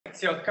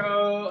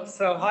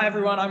So hi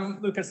everyone,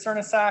 I'm Lucas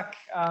Cernisak,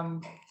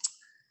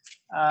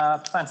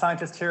 plant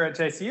scientist here at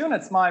JCU, and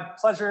it's my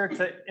pleasure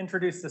to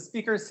introduce the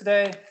speakers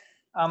today.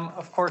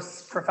 Of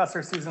course,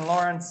 Professor Susan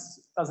Laurance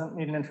doesn't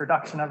need an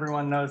introduction,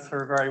 everyone knows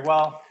her very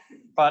well,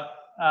 but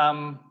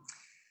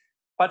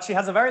she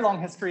has a very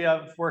long history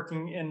of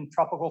working in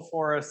tropical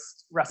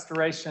forest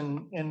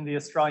restoration in the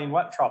Australian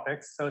wet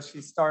tropics. So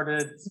she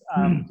started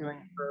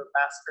doing her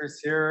master's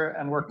here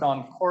and worked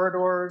on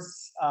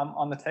corridors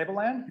on the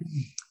tableland,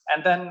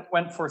 and then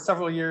went for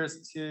several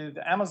years to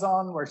the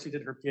Amazon, where she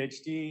did her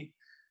PhD,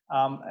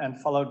 and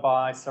followed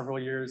by several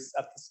years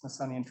at the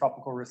Smithsonian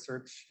Tropical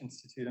Research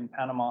Institute in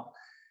Panama.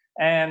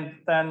 And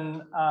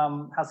then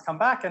has come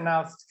back and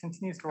now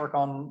continues to work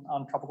on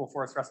tropical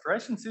forest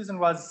restoration. Susan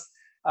was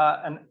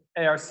an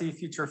ARC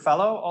Future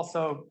Fellow,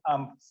 also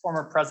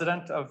former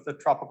president of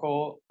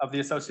the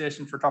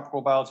Association for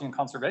Tropical Biology and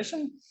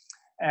Conservation.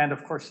 And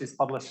of course, she's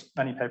published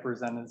many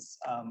papers and is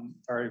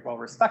very well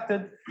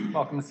respected.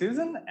 Welcome,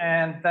 Susan.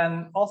 And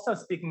then also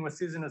speaking with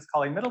Susan is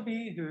Collie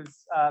Middleby,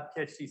 who's a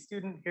PhD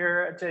student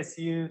here at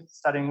JCU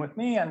studying with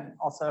me, and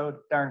also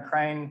Darren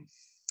Crane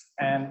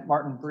and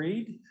Martin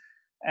Breed.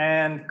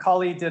 And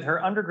Collie did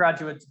her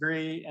undergraduate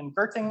degree in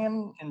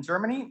Göttingen in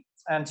Germany,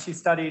 and she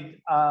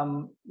studied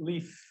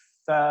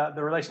the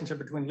relationship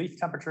between leaf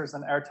temperatures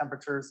and air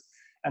temperatures,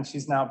 and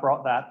she's now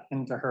brought that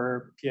into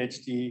her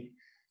PhD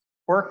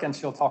work, and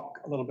she'll talk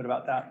a little bit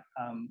about that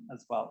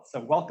as well. So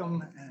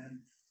welcome, and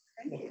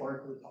look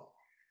forward to the talk.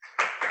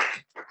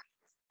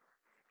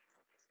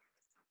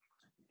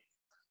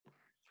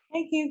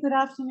 Thank you. Good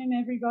afternoon,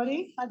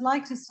 everybody. I'd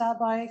like to start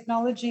by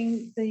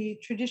acknowledging the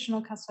traditional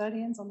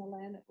custodians on the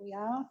land that we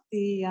are,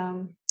 the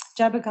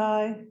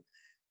Jabagai,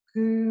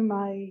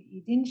 Gumai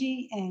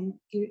Idinji, and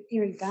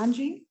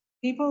Iriganji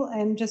people,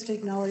 and just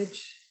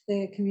acknowledge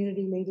their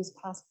community leaders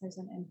past,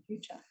 present, and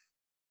future.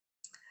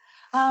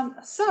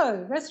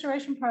 So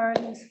restoration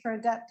priorities for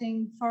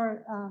adapting,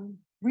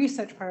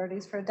 research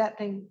priorities for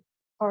adapting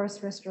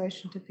forest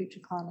restoration to future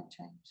climate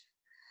change.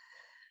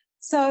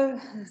 So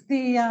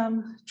the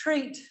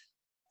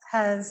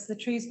the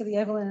trees for the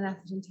Evelyn and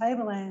Atherton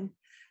tableland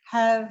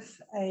have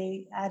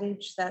an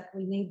adage that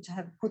we need to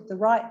have put the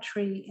right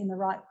tree in the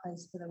right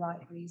place for the right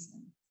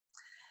reason.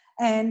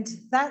 And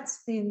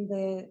that's been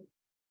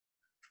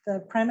the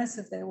premise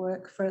of their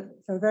work for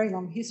a very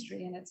long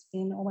history, and it's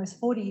been almost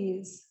 40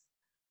 years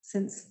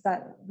since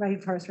that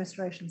rainforest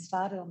restoration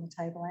started on the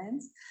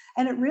tablelands.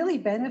 And it really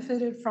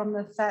benefited from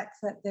the fact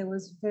that there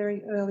was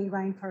very early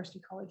rainforest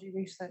ecology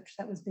research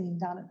that was being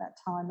done at that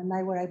time, and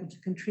they were able to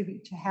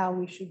contribute to how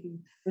we should be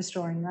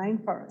restoring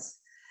rainforests.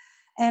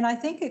 And I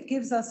think it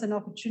gives us an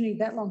opportunity,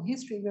 that long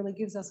history really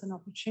gives us an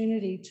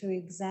opportunity to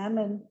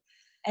examine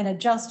and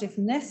adjust, if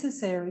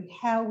necessary,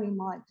 how we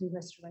might do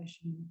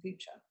restoration in the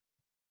future.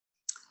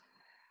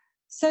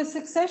 So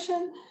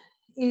succession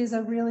is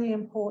a really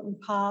important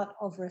part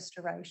of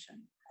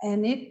restoration,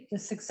 and the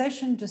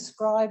succession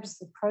describes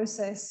the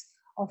process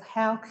of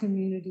how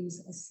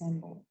communities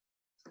assemble.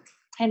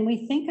 And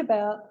we think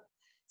about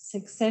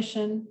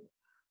succession,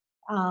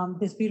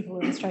 this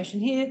beautiful illustration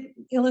here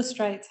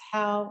illustrates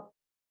how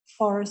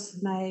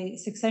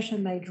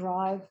succession may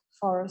drive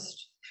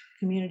forest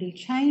community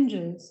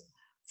changes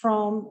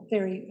from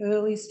very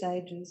early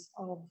stages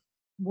of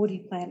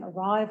woody plant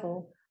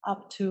arrival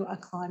up to a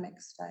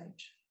climax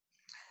stage.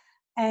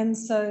 And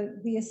so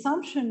the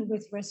assumption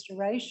with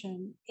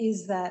restoration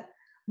is that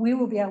we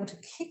will be able to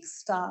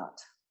kickstart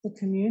the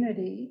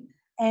community,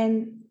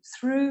 and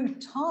through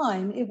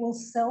time, it will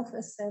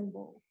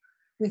self-assemble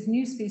with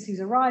new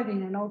species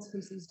arriving and old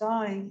species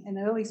dying and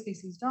early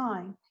species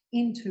dying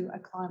into a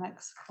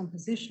climax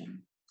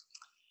composition.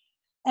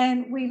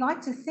 And we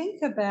like to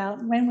think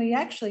about, when we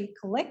actually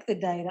collect the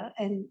data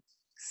and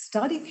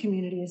study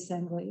community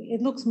assembly,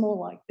 it looks more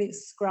like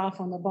this graph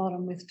on the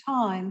bottom with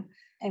time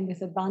and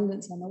with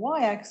abundance on the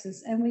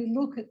y-axis, and we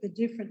look at the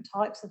different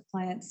types of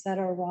plants that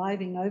are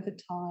arriving over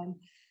time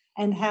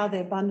and how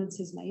their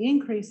abundances may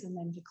increase and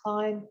then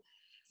decline,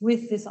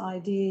 with this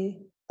idea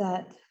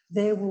that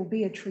there will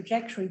be a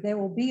trajectory, there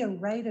will be a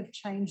rate of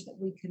change that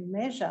we can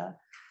measure,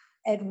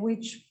 at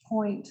which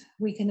point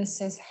we can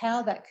assess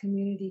how that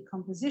community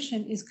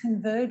composition is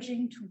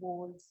converging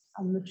towards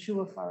a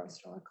mature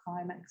forest or a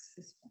climax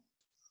system.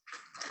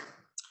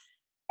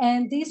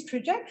 And these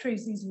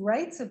trajectories, these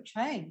rates of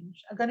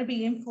change, are going to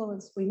be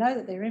influenced, we know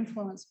that they're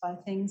influenced by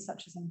things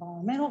such as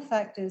environmental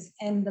factors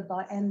and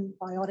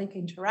biotic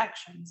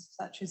interactions,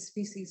 such as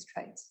species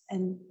traits,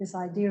 and this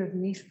idea of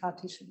niche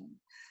partitioning,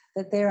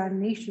 that there are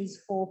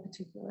niches for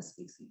particular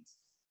species.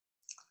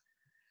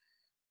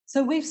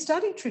 So we've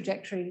studied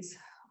trajectories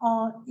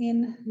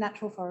in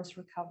natural forest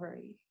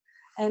recovery,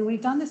 and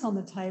we've done this on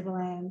the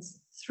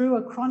tablelands through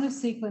a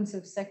chronosequence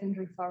of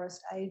secondary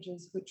forest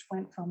ages, which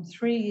went from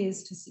 3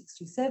 years to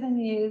 67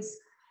 years.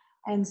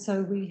 And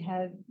so we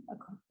had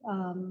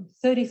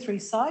 33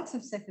 sites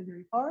of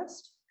secondary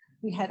forest.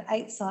 We had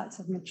 8 sites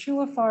of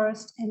mature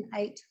forest and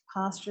 8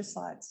 pasture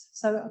sites.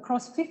 So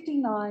across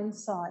 59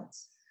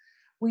 sites,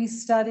 we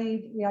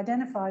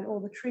identified all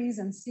the trees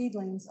and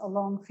seedlings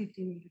along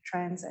 50-metre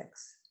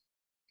transects.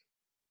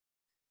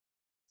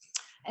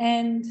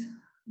 And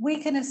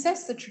we can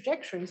assess the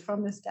trajectories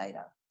from this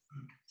data.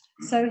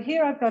 So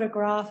here I've got a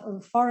graph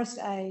of forest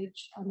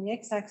age on the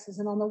x-axis,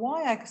 and on the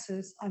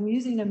y-axis, I'm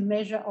using a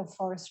measure of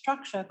forest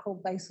structure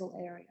called basal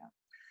area.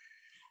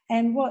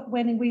 And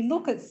when we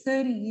look at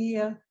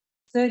 30-year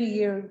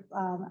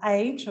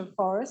age of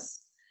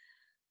forests,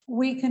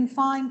 we can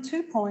find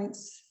 2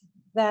 points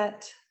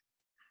that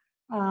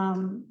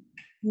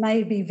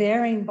may be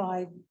varying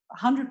by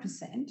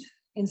 100%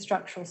 in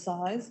structural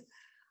size,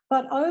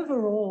 but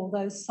overall,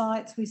 those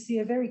sites, we see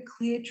a very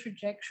clear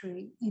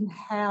trajectory in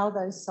how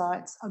those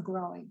sites are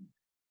growing.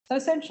 So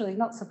essentially,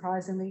 not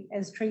surprisingly,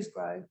 as trees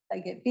grow,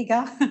 they get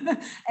bigger,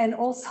 and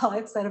all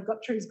sites that have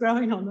got trees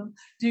growing on them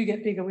do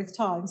get bigger with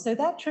time. So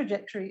that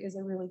trajectory is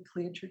a really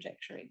clear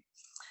trajectory.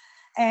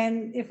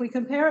 And if we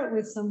compare it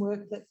with some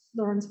work that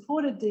Laurance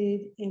Porter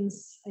did in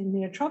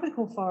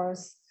neotropical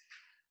forests,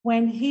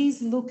 when he's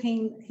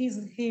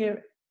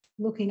here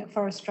looking at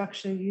forest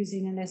structure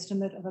using an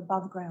estimate of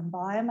above ground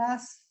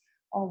biomass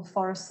of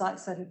forest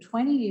sites that are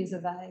 20 years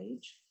of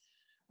age,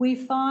 we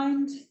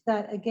find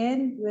that,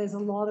 again, there's a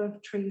lot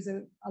of trees,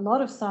 a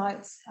lot of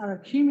sites are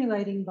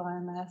accumulating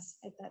biomass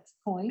at that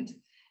point,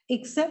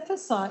 except for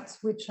sites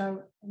which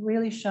are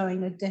really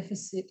showing a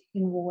deficit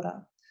in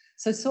water.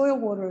 So soil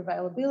water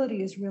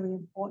availability is really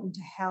important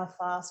to how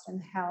fast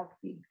and how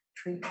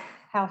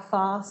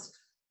fast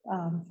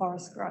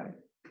forests grow.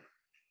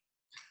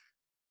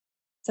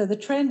 So the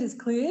trend is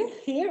clear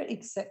here,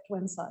 except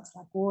when sites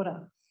lack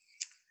water.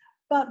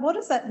 But what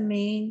does that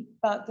mean?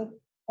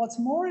 What's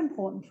more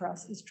important for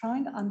us is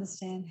trying to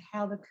understand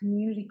how the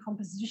community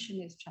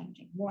composition is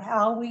changing.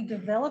 How are we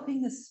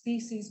developing the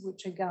species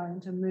which are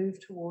going to move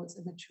towards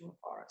a mature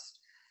forest?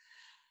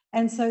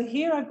 And so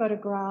here I've got a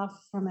graph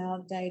from our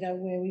data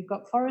where we've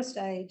got forest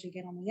age,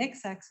 again, on the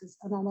x-axis,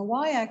 and on the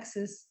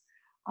y-axis,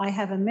 I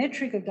have a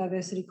metric of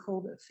diversity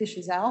called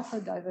Fisher's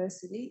alpha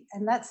diversity,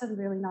 and that's a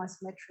really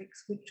nice metric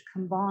which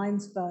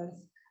combines both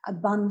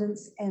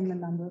abundance and the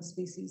number of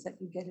species that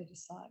you get at a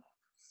site.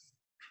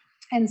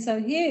 And so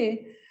here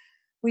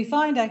we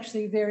find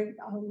actually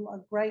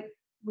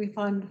we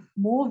find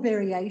more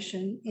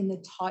variation in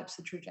the types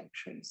of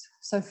trajectories.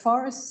 So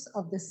forests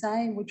of the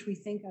same, which we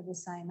think are the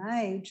same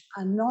age,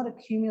 are not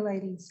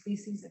accumulating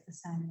species at the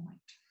same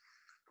rate.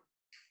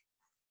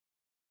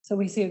 So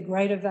we see a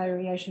greater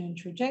variation in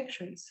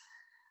trajectories.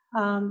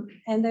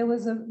 And there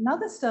was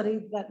another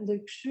study that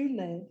Luke Xu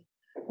led,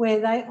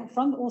 where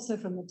also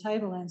from the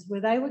tablelands,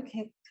 where they were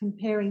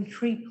comparing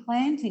tree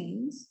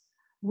plantings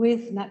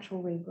with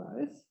natural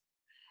regrowth.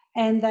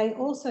 And they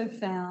also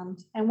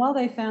found, and while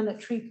they found that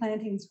tree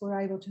plantings were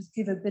able to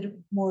give a bit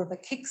more of a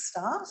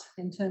kickstart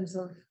in terms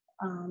of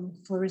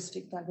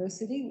floristic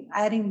diversity,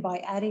 by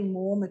adding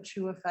more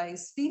mature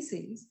phase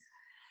species,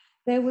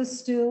 there was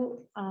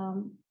still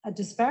a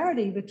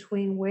disparity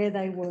between where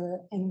they were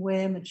and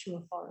where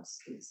mature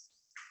forest is.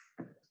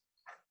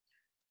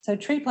 So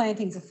tree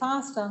plantings are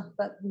faster,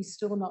 but we're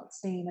still not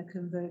seeing a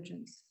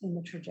convergence in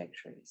the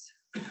trajectories.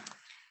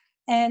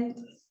 And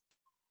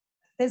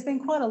there's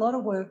been quite a lot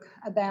of work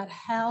about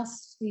how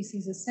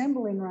species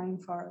assemble in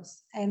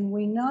rainforests. And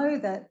we know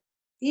that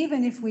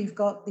even if we've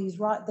got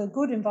the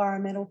good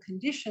environmental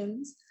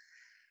conditions,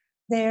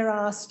 there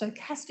are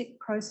stochastic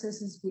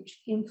processes which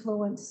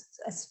influence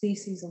a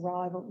species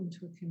arrival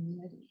into a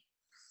community.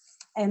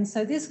 And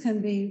so this can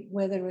be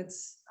whether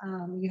it's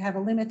you have a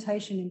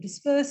limitation in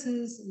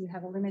dispersers, you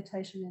have a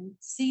limitation in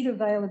seed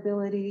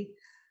availability,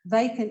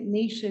 vacant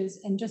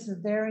niches, and just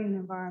varying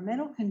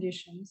environmental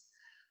conditions.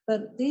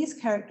 But these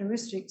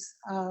characteristics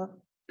are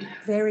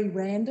very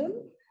random,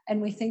 and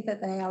we think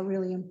that they are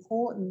really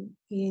important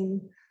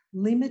in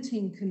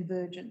limiting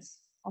convergence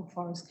of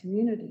forest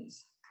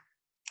communities.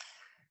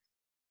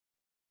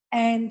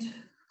 And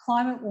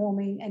climate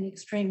warming and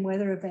extreme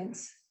weather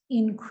events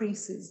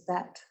increases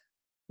that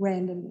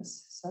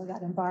randomness, so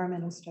that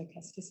environmental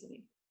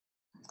stochasticity.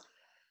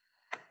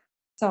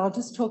 So I'll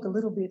just talk a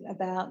little bit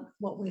about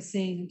what we're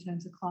seeing in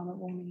terms of climate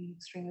warming and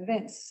extreme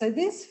events. So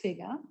this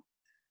figure,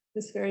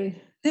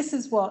 this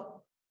is what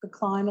the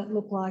climate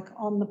looked like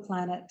on the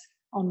planet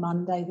on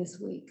Monday this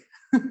week.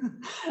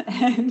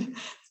 And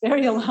it's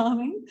very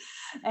alarming.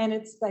 And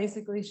it's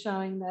basically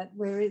showing that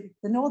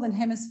the Northern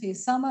Hemisphere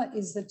summer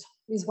is the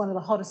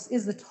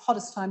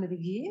hottest time of the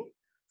year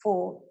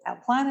for our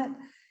planet.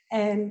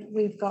 And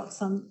we've got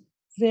some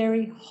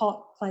very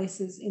hot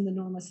places in the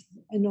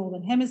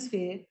Northern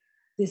Hemisphere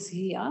this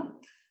year.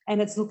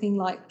 And it's looking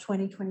like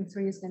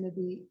 2023 is going to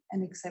be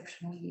an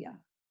exceptional year.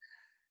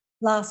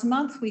 Last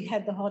month, we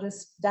had the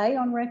hottest day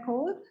on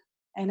record,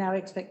 and our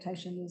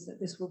expectation is that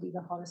this will be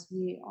the hottest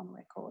year on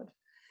record.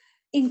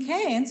 In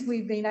Cairns,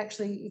 we've been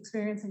actually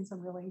experiencing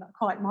some really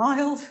quite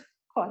mild,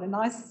 quite a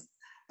nice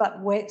but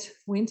wet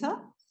winter.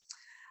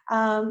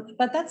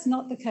 But that's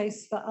not the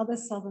case for other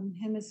Southern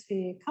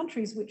Hemisphere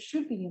countries which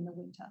should be in the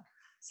winter.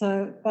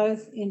 So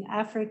both in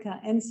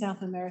Africa and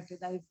South America,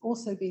 they've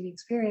also been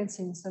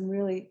experiencing some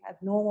really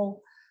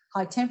abnormal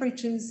High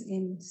temperatures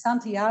in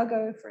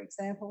Santiago, for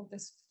example,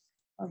 just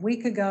a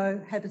week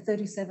ago, had a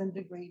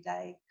 37-degree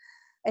day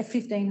at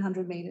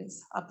 1,500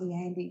 metres up the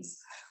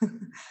Andes.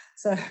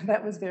 So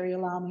that was very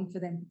alarming for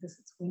them because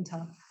it's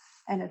winter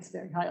and it's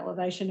very high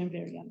elevation and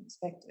very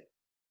unexpected.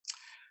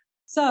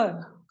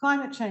 So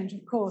climate change,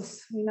 of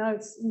course, we know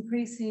it's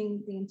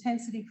increasing the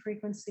intensity,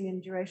 frequency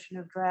and duration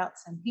of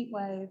droughts and heat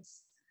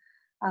waves.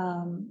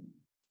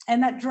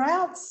 And that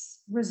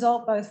droughts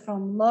result both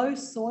from low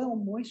soil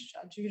moisture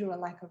due to a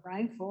lack of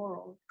rainfall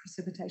or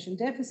precipitation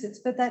deficits,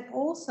 but that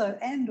also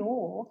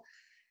and/or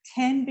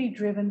can be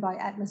driven by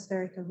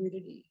atmospheric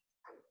aridity.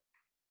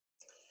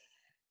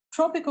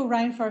 Tropical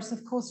rainforests,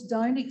 of course,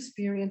 don't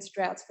experience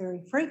droughts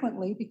very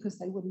frequently because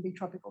they wouldn't be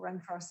tropical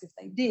rainforests if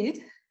they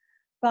did.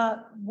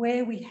 But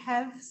where we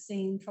have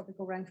seen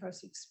tropical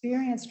rainforests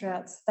experience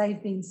droughts,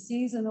 they've been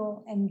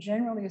seasonal and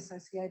generally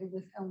associated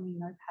with El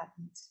Nino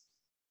patterns.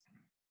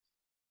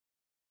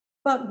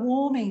 But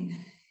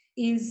warming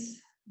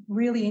is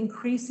really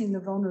increasing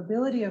the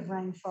vulnerability of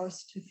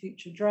rainforests to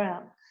future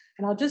drought.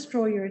 And I'll just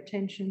draw your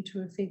attention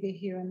to a figure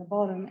here in the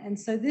bottom. And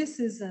so this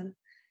is an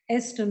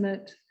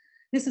estimate,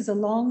 this is a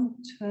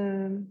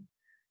long-term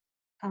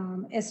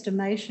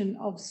estimation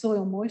of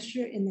soil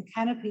moisture in the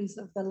canopies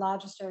of the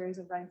largest areas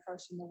of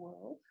rainforest in the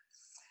world.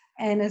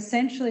 And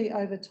essentially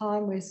over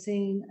time, we're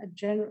seeing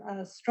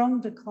a strong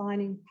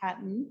declining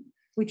pattern,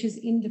 which is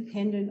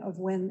independent of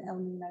when El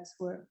Ninos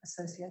were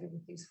associated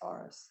with these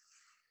forests.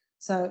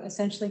 So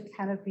essentially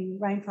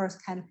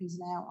rainforest canopies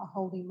now are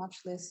holding much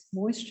less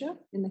moisture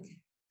in the,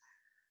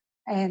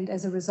 and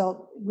as a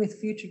result, with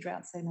future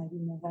droughts, they may be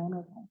more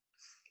vulnerable.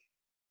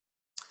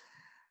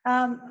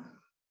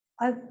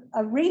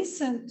 A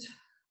recent,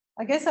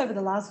 I guess over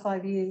the last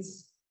 5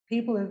 years,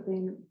 people have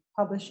been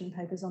publishing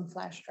papers on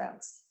flash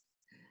droughts.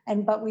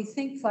 But we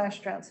think flash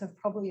droughts have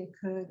probably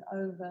occurred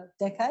over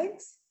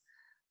decades,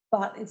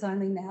 but it's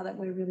only now that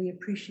we're really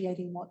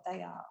appreciating what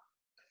they are.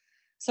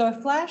 So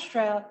a flash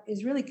drought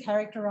is really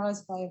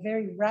characterised by a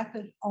very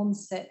rapid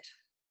onset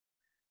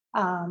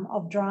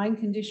of drying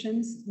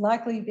conditions,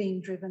 likely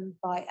being driven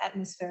by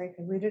atmospheric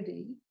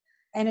aridity,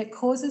 and it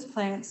causes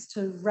plants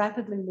to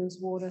rapidly lose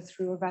water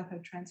through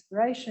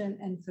evapotranspiration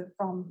and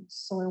from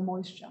soil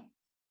moisture,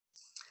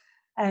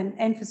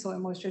 and for soil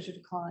moisture to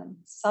decline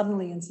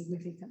suddenly and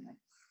significantly.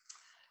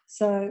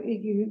 So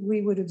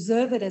we would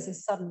observe it as a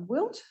sudden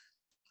wilt.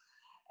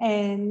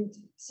 And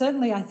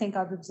certainly I think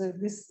I've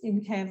observed this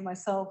in Cairns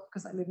myself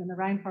because I live in the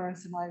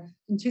rainforest, and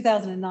in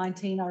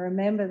 2019, I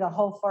remember the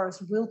whole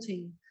forest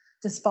wilting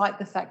despite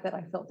the fact that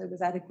I felt there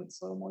was adequate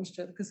soil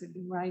moisture because it'd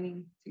been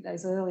raining a few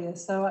days earlier.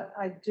 So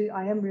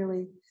I am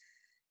really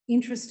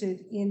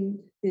interested in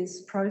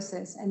this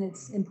process and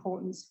its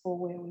importance for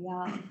where we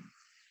are.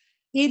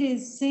 It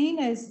is seen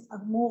as a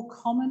more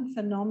common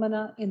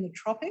phenomena in the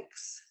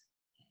tropics,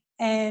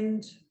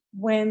 and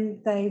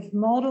when they've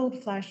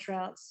modelled flash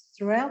droughts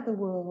throughout the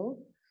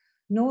world,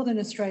 Northern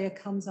Australia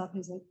comes up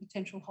as a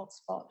potential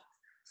hotspot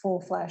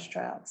for flash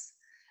droughts.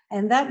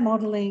 And that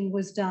modelling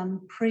was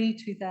done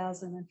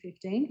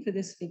pre-2015 for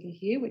this figure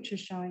here, which is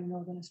showing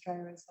Northern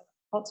Australia as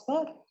a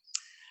hotspot.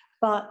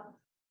 But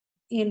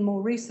in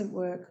more recent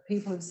work,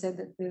 people have said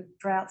that the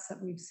droughts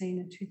that we've seen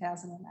in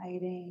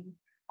 2018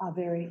 are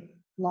very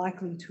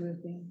likely to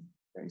have been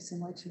very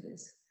similar to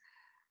this,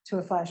 to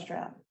a flash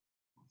drought.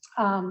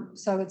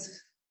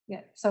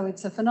 So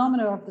it's a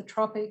phenomena of the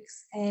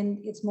tropics, and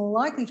it's more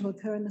likely to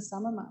occur in the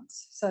summer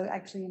months. So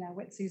actually in our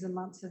wet season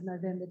months of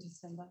November,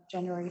 December,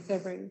 January,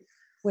 February,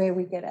 where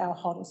we get our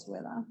hottest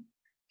weather.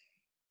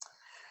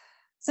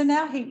 So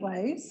now heat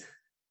waves.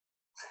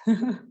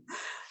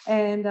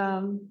 And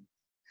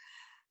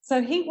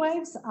so heat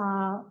waves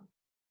are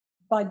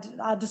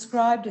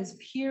described as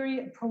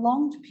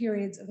prolonged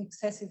periods of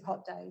excessive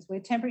hot days where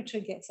temperature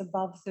gets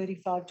above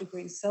 35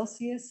 degrees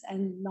Celsius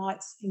and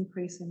nights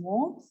increase in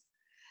warmth.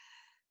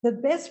 The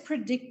best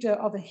predictor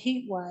of a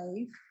heat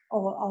wave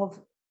or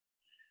of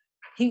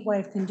heat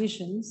wave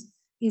conditions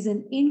is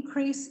an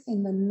increase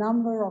in the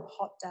number of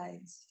hot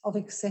days, of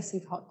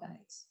excessive hot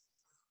days.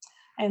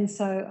 And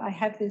so I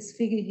have this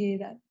figure here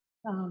that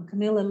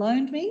Camilla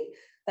loaned me,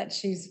 that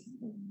she's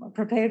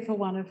prepared for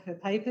one of her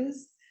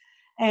papers.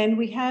 And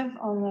we have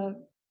on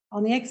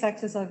the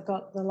x-axis, I've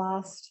got the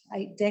last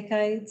 8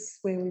 decades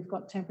where we've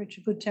got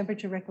good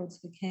temperature records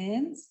for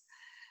Cairns.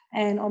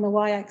 And on the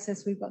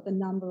y-axis, we've got the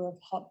number of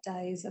hot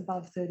days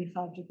above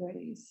 35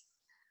 degrees.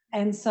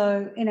 And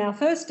so in our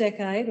first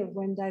decade of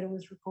when data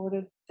was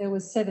recorded, there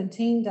was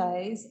 17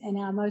 days, and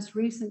our most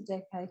recent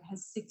decade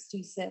has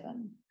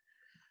 67.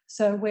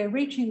 So we're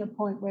reaching the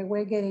point where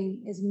we're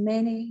getting as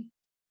many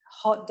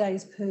hot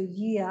days per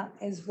year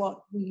as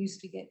what we used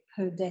to get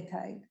per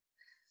decade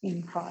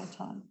in prior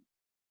time,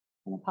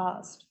 in the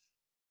past.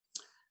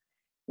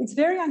 It's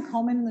very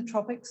uncommon in the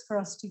tropics for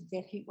us to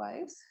get heat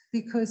waves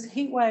because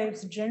heat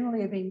waves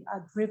generally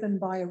are driven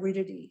by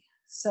aridity.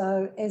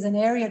 So as an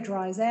area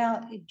dries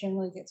out, it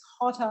generally gets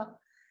hotter.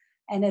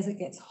 And as it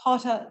gets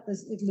hotter,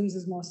 it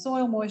loses more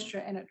soil moisture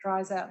and it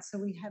dries out. So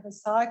we have a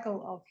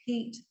cycle of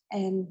heat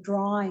and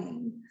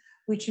drying,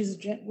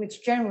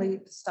 which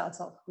generally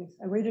starts off with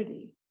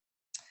aridity.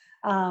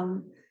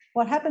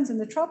 What happens in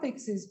the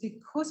tropics is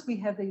because we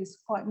have these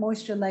quite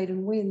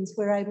moisture-laden winds,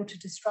 we're able to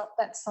disrupt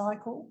that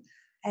cycle,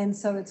 and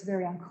so it's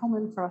very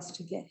uncommon for us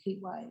to get heat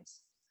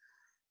waves.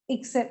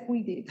 Except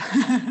we did.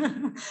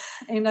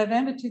 In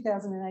November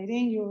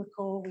 2018, you'll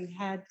recall we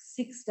had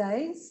 6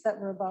 days that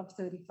were above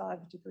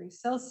 35 degrees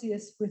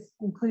Celsius,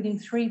 including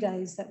 3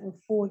 days that were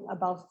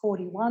above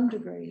 41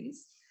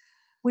 degrees,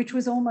 which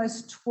was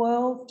almost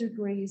 12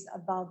 degrees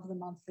above the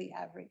monthly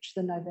average,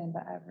 the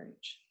November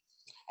average.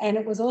 And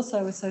it was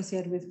also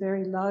associated with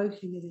very low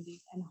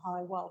humidity and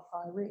high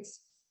wildfire risk.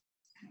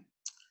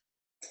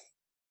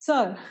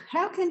 So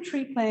how can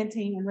tree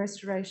planting and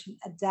restoration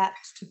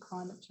adapt to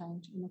climate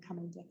change in the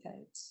coming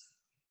decades?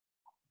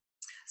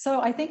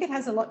 So I think it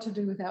has a lot to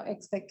do with our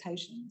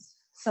expectations.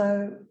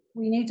 So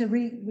we need to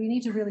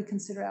really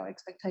consider our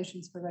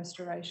expectations for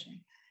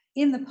restoration.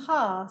 In the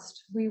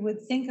past, we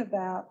would think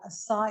about a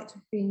site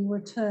being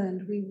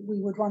returned. We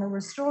would want to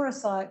restore a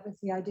site with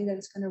the idea that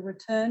it's going to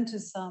return to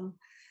some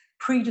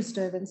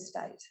pre-disturbance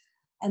state,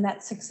 and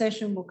that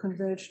succession will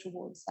converge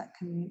towards that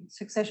community.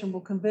 Succession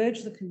will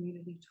converge the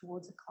community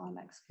towards a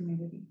climax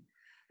community.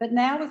 But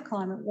now with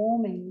climate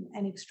warming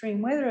and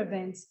extreme weather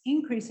events,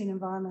 increasing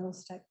environmental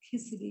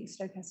stochasticity,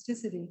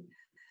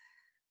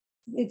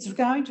 it's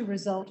going to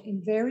result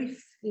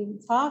in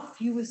far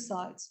fewer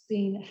sites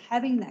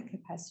having that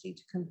capacity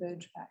to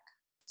converge back.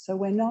 So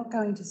we're not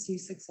going to see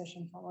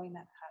succession following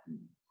that pattern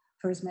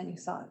for as many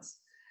sites.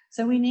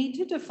 So we need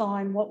to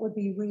define what would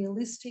be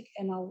realistic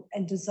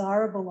and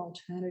desirable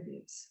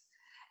alternatives.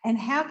 And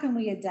how can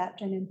we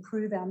adapt and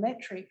improve our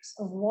metrics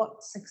of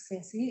what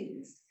success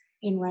is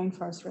in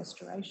rainforest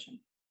restoration?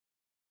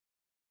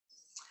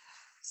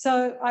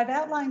 So I've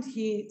outlined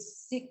here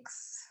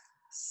 6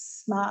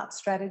 smart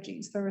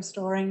strategies for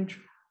restoring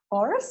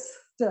forests,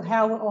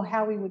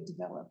 how we would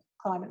develop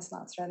climate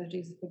smart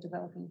strategies for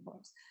developing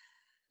forests,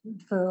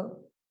 for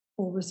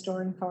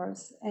restoring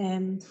forests.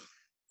 And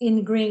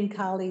in green,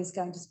 Carly is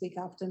going to speak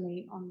after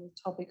me on the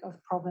topic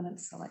of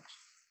provenance selection.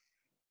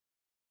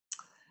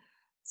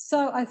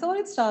 So I thought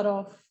I'd start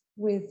off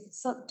with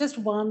just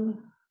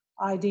one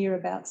idea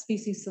about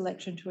species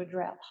selection to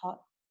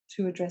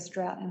address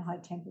drought and high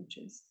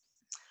temperatures.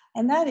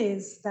 And that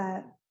is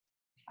that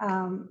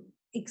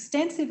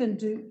extensive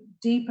and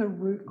deeper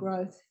root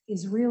growth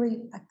is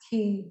really a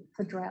key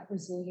for drought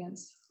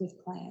resilience with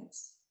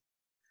plants.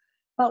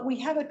 But we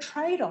have a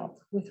trade-off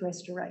with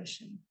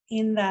restoration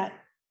in that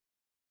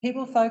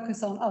people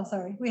focus on,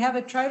 we have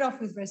a trade-off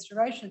with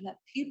restoration that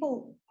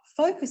people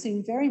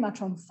focusing very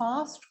much on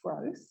fast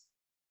growth,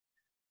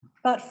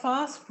 but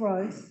fast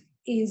growth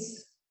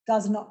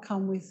does not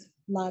come with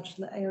large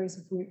areas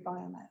of root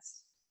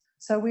biomass.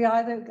 So we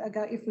either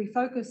go, if we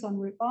focus on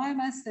root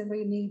biomass, then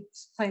we need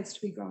plants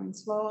to be growing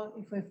slower.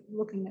 If we're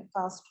looking at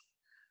fast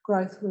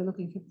growth, we're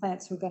looking for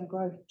plants who are going to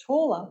grow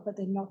taller, but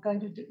they're not going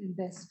to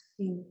invest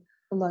in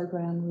below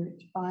ground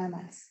root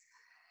biomass.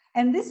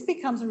 And this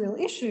becomes a real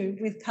issue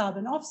with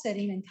carbon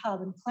offsetting and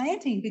carbon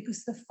planting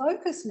because the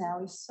focus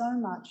now is so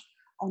much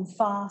on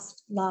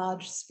fast,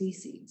 large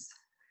species.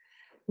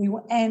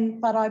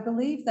 But I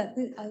believe that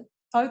the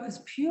focus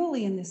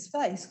purely in this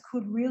space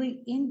could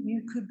really,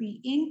 you could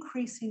be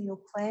increasing your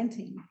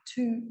planting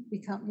to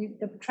become,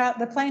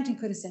 the planting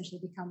could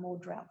essentially become more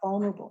drought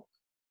vulnerable.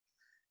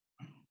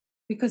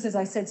 Because as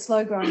I said,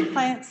 slow growing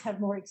plants have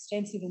more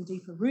extensive and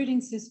deeper rooting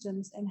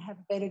systems and have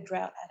better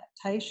drought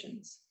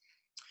adaptations.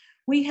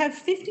 We have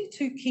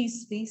 52 key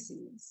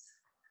species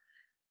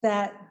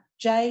that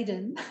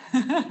Jaden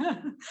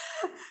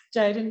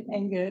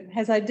Engert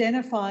has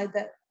identified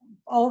that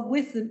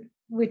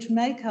which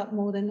make up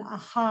more than a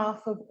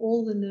half of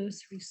all the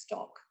nursery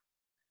stock.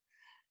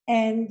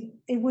 And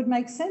it would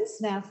make sense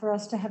now for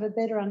us to have a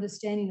better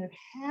understanding of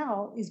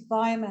how is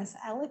biomass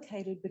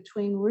allocated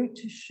between root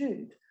to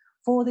shoot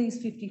for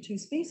these 52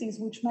 species,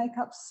 which make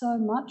up so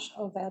much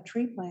of our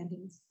tree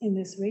plantings in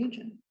this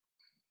region.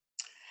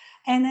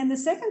 And then the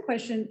second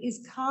question,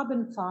 is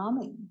carbon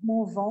farming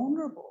more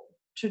vulnerable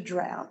to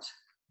drought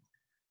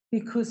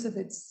because of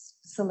its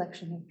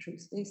selection of tree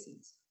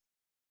species?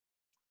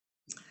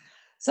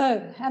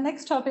 So our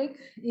next topic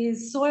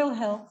is soil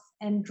health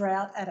and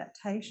drought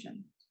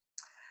adaptation.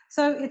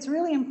 So it's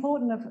really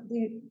important,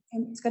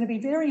 it's going to be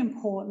very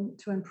important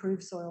to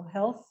improve soil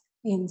health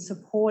in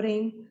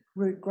supporting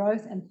root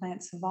growth and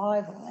plant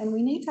survival. And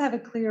we need to have a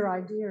clear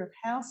idea of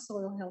how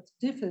soil health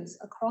differs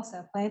across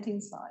our planting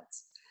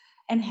sites.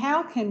 And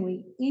how can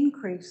we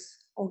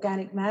increase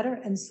organic matter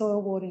and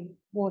soil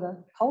water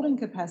holding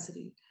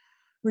capacity,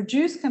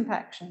 reduce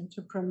compaction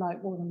to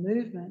promote water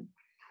movement,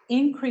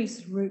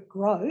 increase root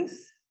growth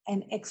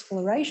and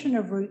exploration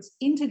of roots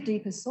into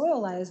deeper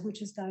soil layers,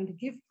 which is going to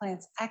give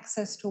plants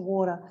access to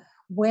water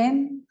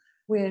when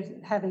we're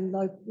having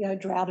low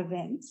drought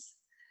events.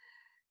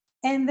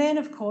 And then,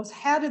 of course,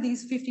 how do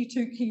these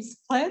 52 key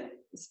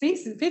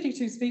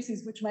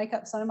species which make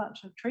up so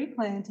much of tree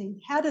planting,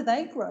 how do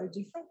they grow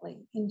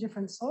differently in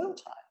different soil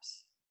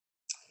types?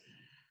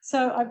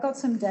 So I've got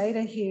some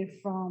data here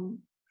from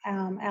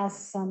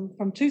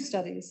from 2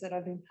 studies that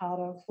I've been part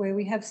of, where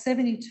we have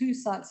 72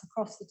 sites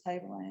across the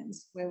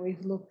tablelands where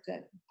we've looked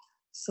at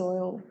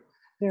soil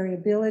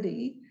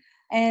variability.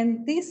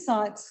 And these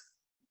sites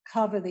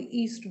cover the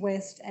east,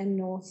 west, and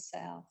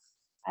north-south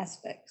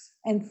aspects.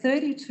 And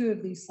 32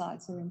 of these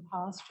sites are in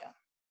pasture.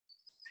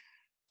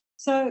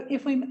 So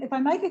if I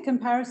make a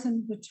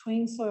comparison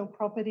between soil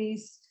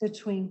properties,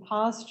 between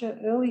pasture,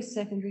 early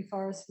secondary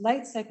forest,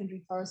 late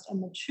secondary forest,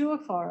 and mature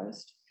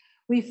forest,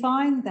 we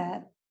find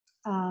that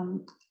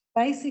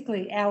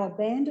basically our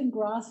abandoned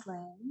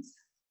grasslands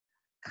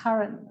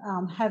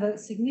have a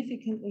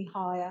significantly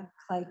higher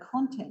clay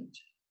content.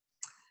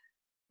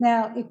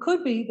 Now, it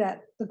could be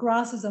that the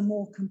grasses are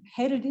more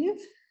competitive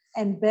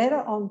and better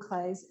on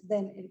clays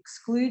than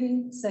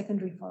excluding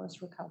secondary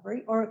forest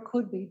recovery, or it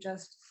could be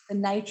just the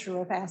nature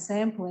of our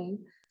sampling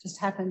just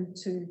happened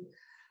to,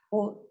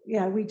 or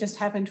we just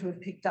happen to have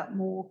picked up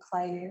more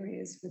clay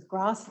areas with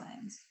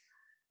grasslands,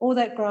 or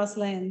that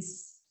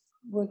grasslands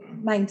were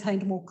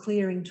maintained more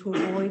clearing to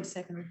avoid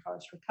secondary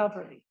forest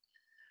recovery.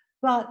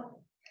 But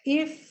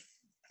if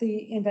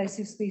the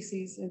invasive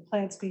species and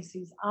plant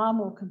species are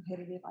more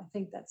competitive, I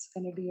think that's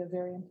going to be a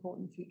very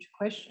important future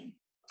question.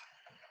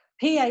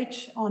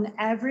 pH on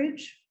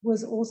average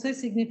was also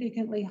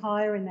significantly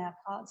higher in our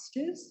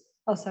pastures.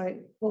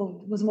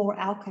 Was more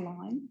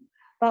alkaline.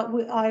 But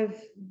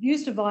I've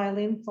used a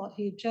violin plot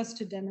here just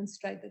to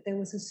demonstrate that there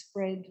was a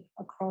spread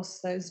across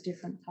those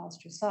different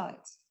pasture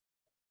sites.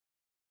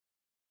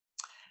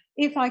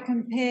 If I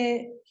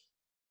compare,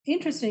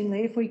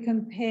 interestingly, if we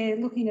compare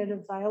looking at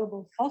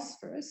available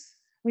phosphorus,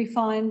 we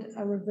find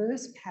a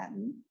reverse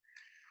pattern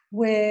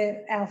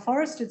where our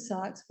forested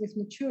sites with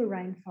mature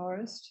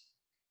rainforest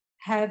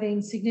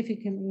having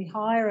significantly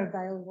higher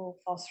available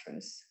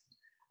phosphorus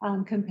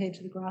compared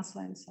to the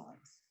grassland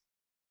sites,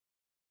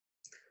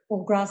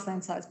 or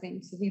grassland sites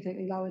being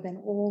significantly lower than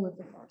all of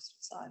the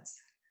forested sites.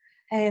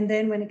 And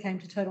then when it came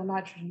to total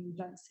nitrogen, you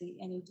don't see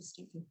any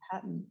distinctive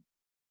pattern.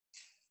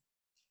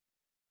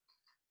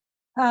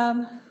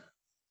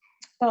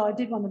 But I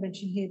did want to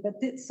mention here, but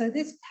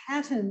this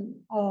pattern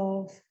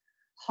of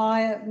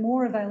higher,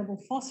 more available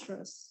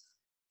phosphorus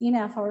in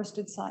our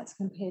forested sites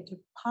compared to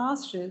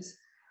pastures,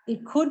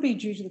 it could be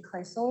due to the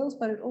clay soils,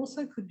 but it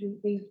also could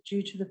be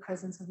due to the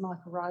presence of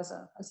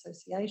mycorrhiza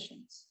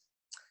associations.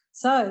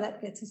 So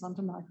that gets us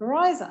onto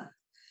mycorrhiza.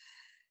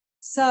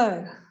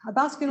 So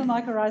arbuscular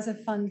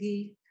mycorrhiza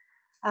fungi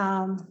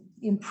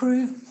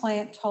improve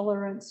plant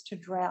tolerance to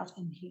drought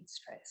and heat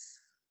stress.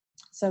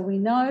 So we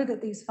know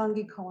that these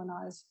fungi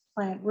colonize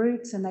plant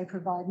roots and they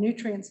provide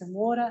nutrients and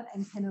water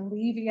and can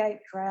alleviate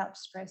drought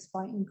stress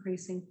by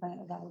increasing plant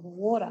available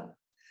water.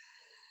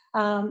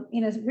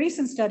 In a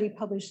recent study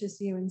published this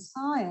year in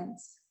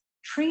Science,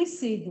 tree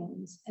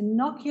seedlings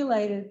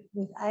inoculated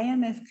with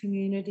AMF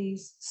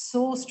communities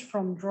sourced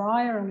from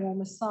drier and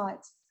warmer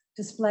sites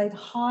displayed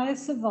higher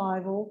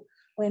survival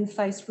when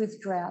faced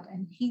with drought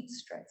and heat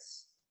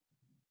stress.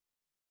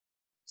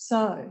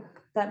 So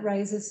that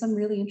raises some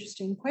really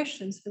interesting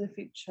questions for the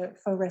future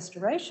for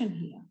restoration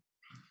here.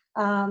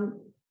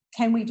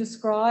 Can we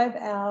describe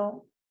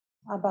our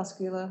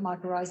arbuscular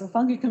mycorrhizal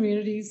fungi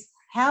communities,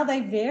 how they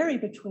vary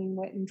between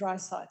wet and dry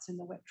sites in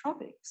the wet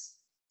tropics?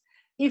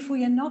 If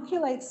we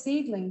inoculate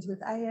seedlings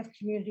with AF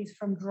communities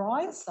from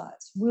drier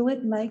sites, will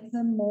it make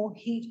them more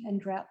heat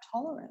and drought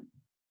tolerant?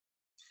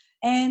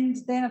 And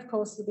then, of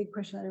course, the big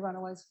question that everyone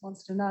always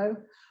wants to know,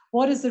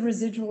 what is the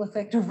residual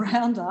effect of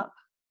Roundup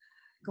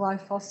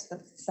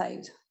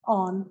glyphosate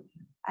on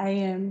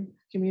AM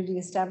community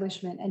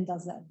establishment, and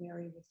does that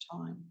vary with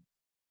time?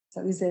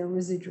 So is there a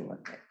residual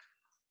effect?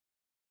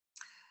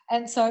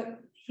 And so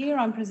here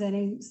I'm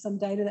presenting some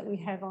data that we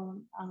have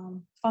on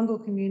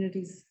fungal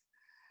communities,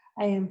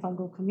 AM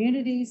fungal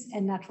communities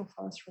and natural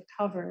forest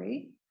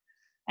recovery.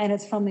 And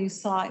it's from these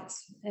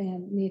sites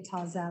near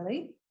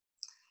Tarzali.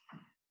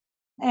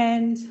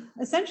 And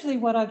essentially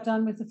what I've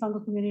done with the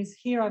fungal communities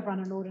here, I've run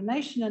an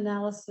ordination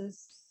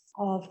analysis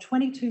of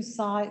 22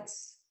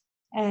 sites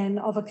and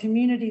of a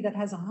community that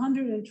has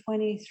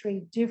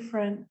 123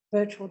 different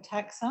virtual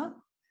taxa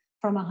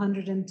from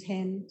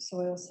 110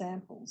 soil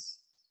samples.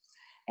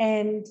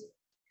 And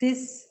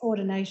this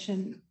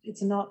ordination,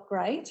 it's not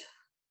great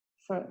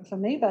for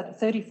me, but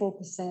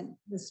 34%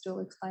 is still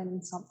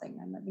explaining something.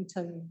 And let me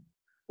tell you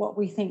what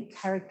we think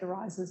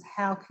characterises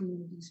how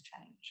communities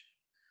change.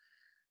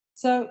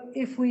 So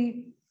if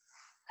we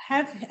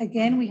have,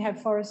 again, we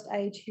have forest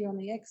age here on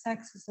the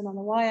x-axis, and on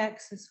the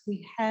y-axis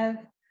we have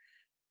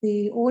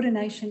the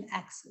ordination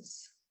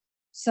axis.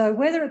 So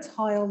whether it's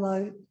high or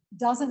low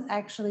doesn't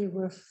actually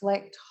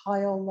reflect high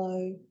or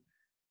low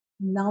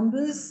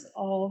numbers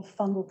of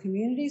fungal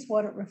communities.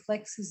 What it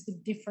reflects is the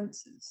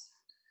differences.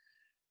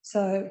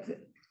 So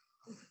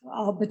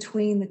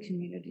between the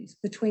communities,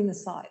 between the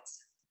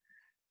sites.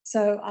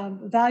 So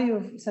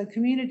so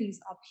communities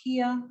up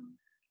here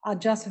are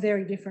just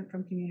very different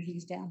from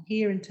communities down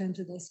here in terms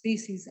of their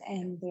species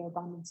and their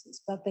abundances,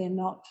 but they're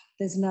not,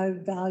 there's no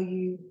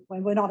value,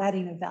 we're not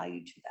adding a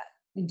value to that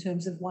in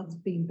terms of one's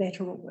being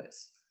better or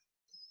worse.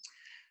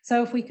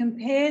 So if we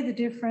compare the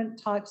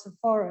different types of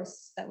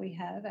forests that we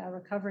have, our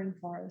recovering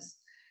forests,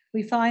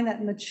 we find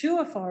that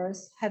mature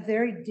forests have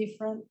very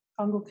different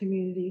fungal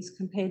communities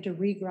compared to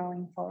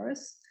regrowing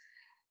forests,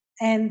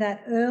 and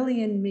that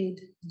early and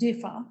mid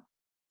differ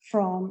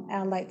from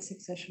our late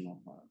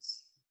successional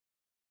forests.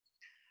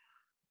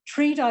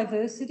 Tree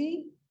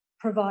diversity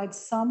provides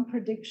some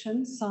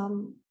prediction,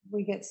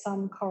 we get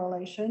some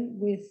correlation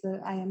with the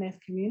AMF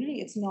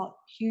community. It's not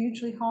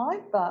hugely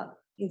high, but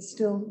it's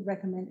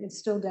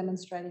still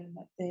demonstrating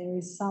that there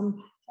is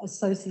some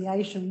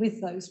association with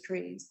those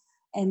trees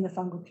and the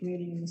fungal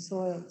community in the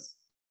soils.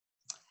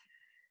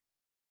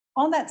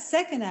 On that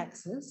second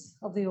axis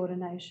of the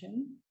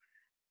ordination,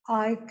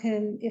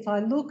 if I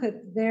look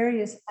at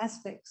various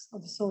aspects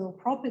of soil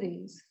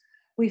properties,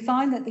 we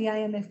find that the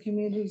AMF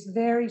communities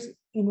vary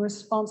in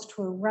response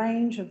to a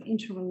range of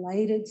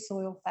interrelated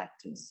soil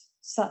factors,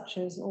 such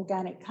as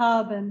organic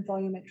carbon,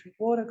 volumetric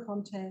water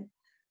content,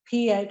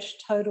 pH,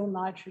 total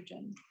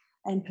nitrogen,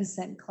 and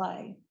percent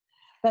clay.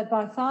 But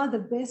by far the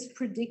best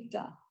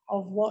predictor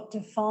of what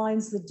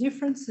defines the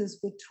differences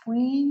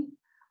between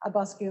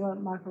arbuscular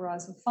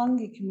mycorrhizal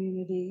fungi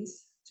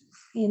communities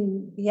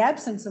in the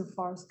absence of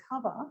forest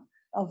cover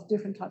of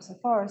different types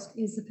of forest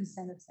is the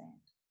percent of sand.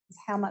 Is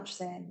how much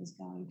sand is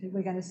going to.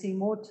 We're going to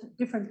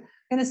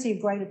see a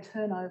greater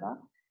turnover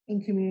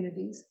in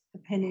communities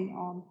depending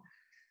on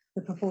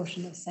the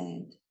proportion of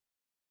sand.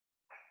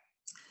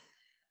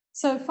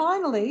 So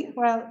finally,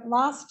 for our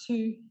last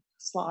two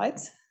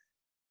slides,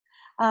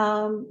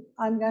 I'm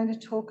going to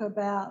talk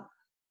about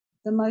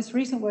the most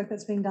recent work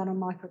that's been done on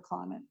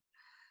microclimate.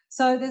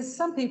 So there's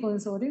some people in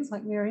this audience,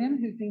 like Miriam,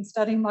 who've been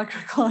studying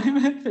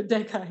microclimate for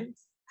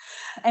decades,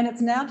 and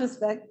it's now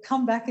just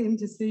come back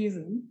into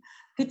season,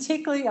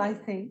 particularly, I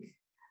think,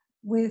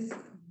 with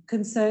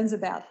concerns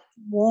about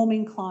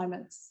warming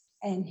climates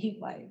and heat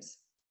waves.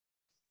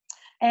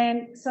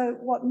 And so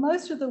what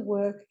most of the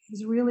work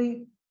is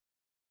really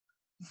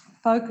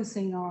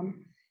focusing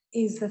on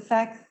is the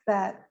fact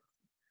that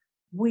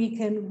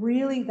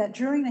that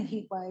during a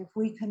heat wave,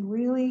 we can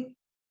really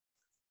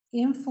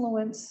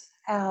influence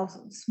our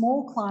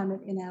small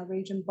climate in our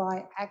region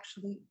by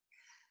actually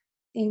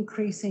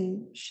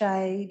increasing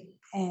shade,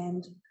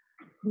 and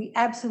we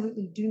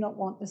absolutely do not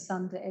want the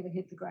sun to ever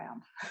hit the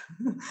ground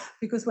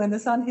because when the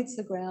sun hits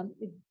the ground,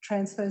 it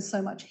transfers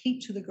so much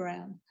heat to the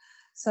ground.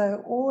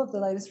 So all of the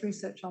latest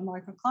research on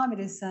microclimate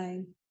is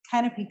saying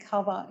canopy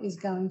cover is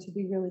going to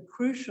be really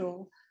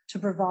crucial to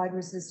provide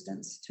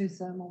resistance to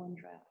thermal and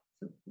drought,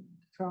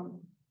 from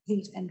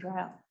heat and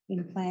drought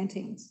in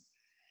plantings.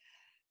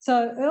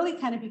 So early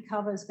canopy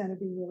cover is going to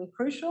be really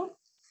crucial.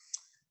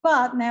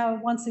 But now,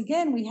 once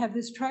again, we have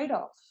this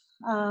trade-off.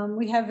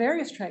 We have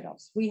various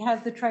trade-offs. We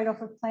have the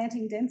trade-off of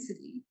planting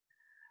density,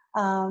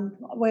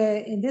 where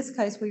in this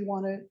case, we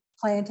want to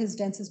plant as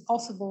dense as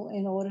possible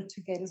in order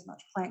to get as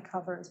much plant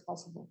cover as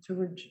possible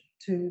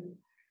to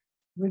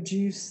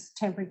reduce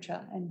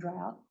temperature and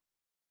drought.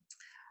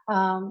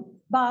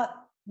 But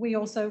we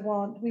also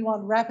want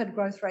rapid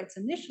growth rates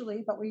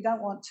initially, but we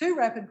don't want too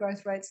rapid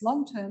growth rates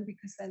long-term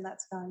because then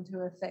that's going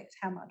to affect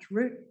how much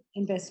root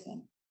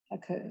investment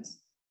occurs.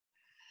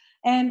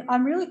 And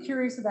I'm really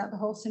curious about the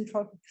whole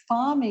syntropic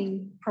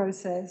farming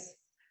process,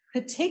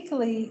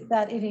 particularly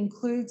that it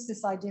includes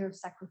this idea of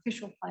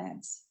sacrificial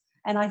plants.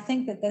 And I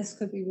think that this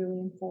could be really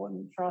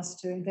important for us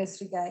to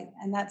investigate.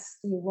 And that's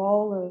the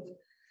role of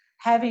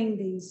having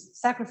these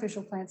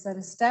sacrificial plants that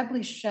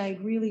establish shade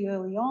really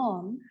early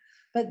on,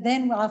 but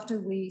then after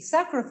we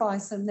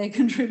sacrifice them, they're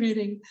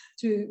contributing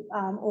to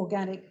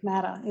organic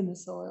matter in the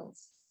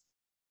soils.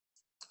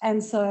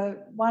 And so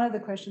one of the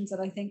questions that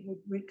I think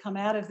would come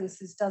out of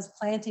this is, does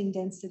planting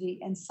density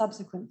and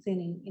subsequent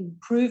thinning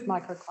improve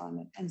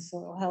microclimate and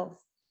soil health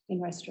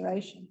in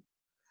restoration?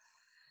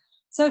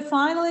 So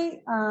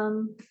finally,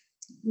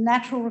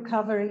 natural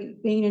recovery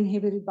being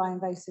inhibited by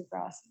invasive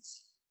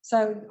grasses.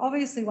 So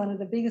obviously one of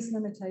the biggest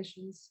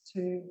limitations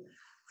to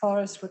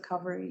forest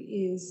recovery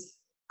is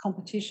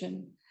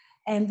competition.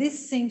 And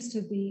this seems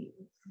to be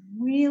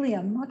really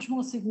a much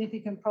more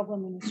significant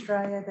problem in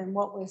Australia than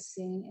what we're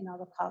seeing in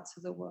other parts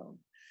of the world.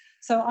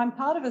 So I'm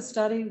part of a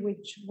study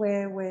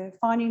where we're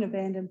finding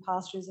abandoned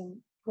pastures, and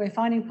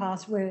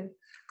we're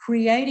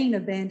creating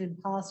abandoned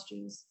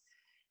pastures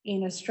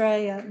in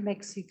Australia,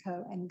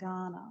 Mexico, and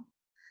Ghana.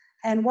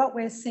 And what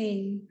we're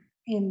seeing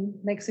in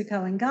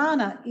Mexico and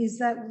Ghana is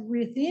that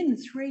within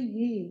 3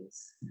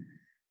 years,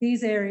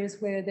 these areas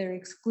where they're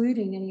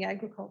excluding any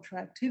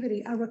agricultural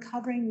activity are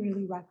recovering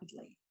really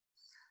rapidly.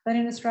 But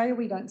in Australia,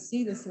 we don't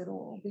see this at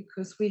all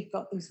because we've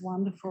got these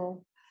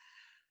wonderful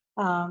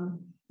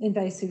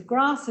invasive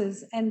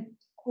grasses and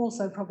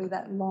also probably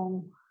that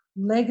long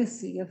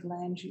legacy of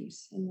land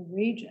use in the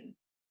region.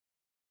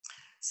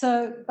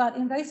 So, but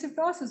invasive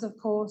grasses, of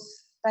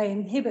course, they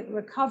inhibit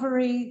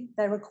recovery,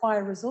 they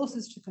require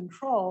resources to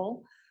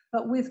control,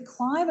 but with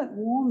climate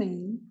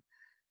warming,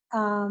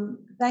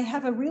 they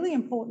have a really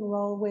important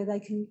role where they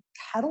can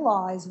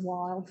catalyse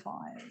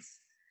wildfires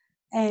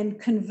and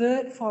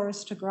convert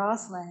forests to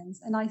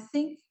grasslands. And I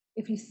think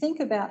if you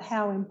think about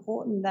how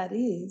important that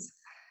is,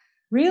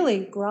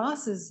 Really,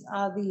 grasses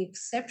are the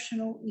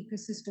exceptional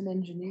ecosystem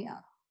engineer,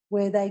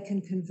 where they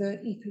can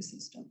convert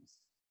ecosystems,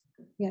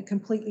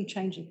 completely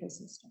change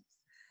ecosystems.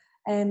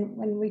 And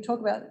when we talk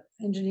about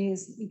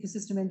engineers,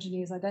 ecosystem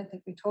engineers, I don't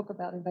think we talk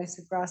about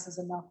invasive grasses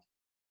enough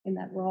in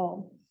that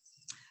role.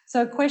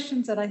 So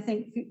questions that I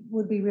think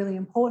would be really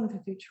important for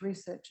future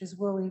research is,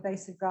 will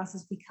invasive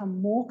grasses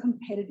become more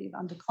competitive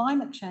under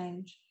climate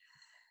change?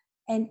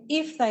 And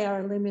if they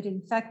are a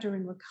limiting factor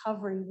in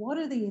recovery, what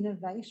are the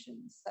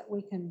innovations that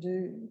we can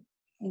do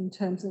in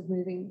terms of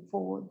moving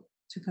forward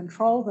to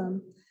control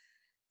them?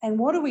 And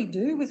what do we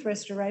do with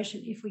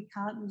restoration if we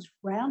can't use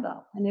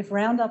Roundup? And if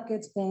Roundup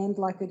gets banned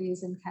like it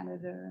is in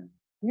Canada and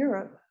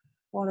Europe,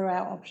 what are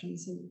our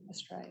options in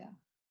Australia?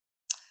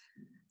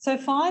 So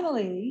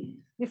finally,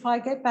 if I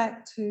get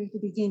back to the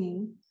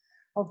beginning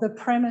of the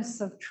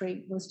premise of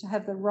treat was to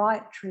have the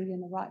right tree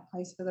in the right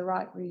place for the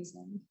right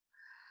reason,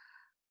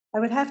 I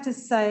would have to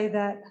say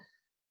that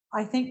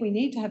I think we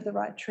need to have the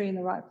right tree in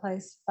the right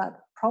place, but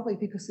probably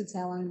because it's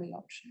our only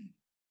option.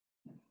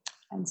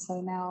 And so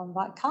now I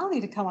invite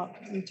Carly to come up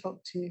and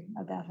talk to you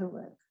about her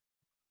work.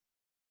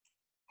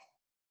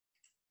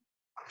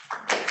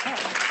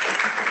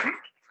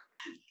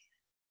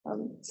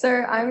 So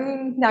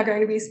I'm now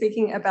going to be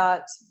speaking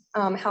about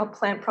how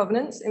plant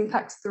provenance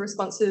impacts the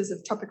responses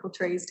of tropical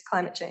trees to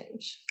climate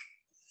change.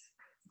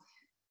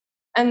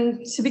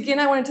 And to begin,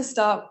 I wanted to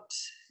start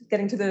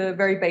getting to the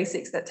very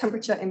basics, that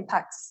temperature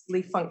impacts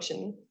leaf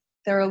function.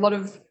 There are a lot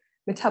of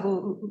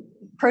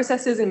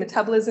processes in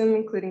metabolism,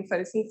 including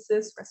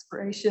photosynthesis,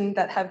 respiration,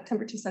 that have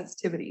temperature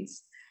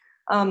sensitivities.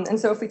 And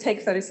so if we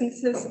take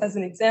photosynthesis as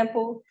an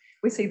example,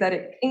 we see that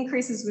it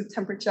increases with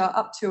temperature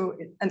up to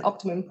an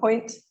optimum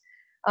point,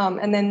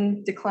 and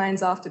then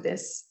declines after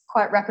this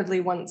quite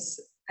rapidly once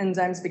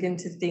enzymes begin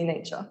to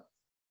denature.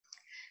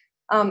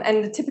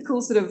 And the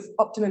typical sort of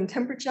optimum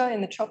temperature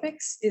in the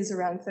tropics is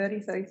around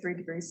 33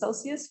 degrees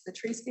Celsius for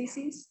tree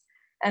species.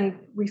 And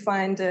we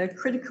find a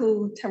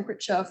critical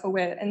temperature for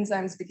where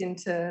enzymes begin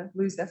to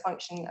lose their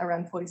function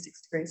around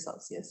 46 degrees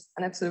Celsius.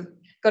 And I've sort of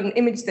got an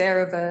image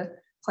there of a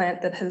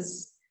plant that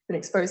has been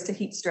exposed to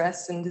heat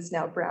stress and is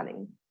now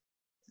browning.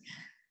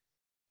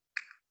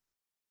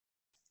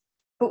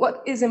 But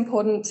what is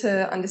important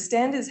to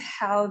understand is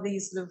how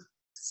these sort of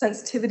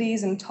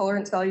sensitivities and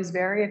tolerance values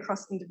vary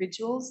across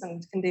individuals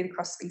and indeed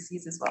across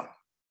species as well.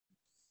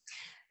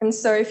 And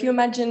so if you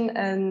imagine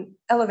an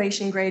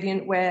elevation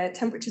gradient where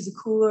temperatures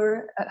are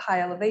cooler at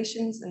high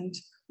elevations and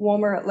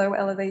warmer at low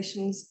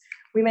elevations,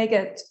 we may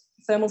get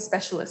thermal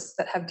specialists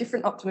that have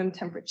different optimum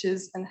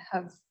temperatures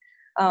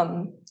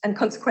and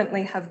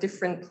consequently have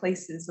different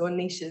places or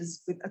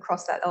niches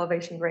across that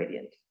elevation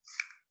gradient.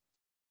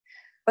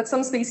 But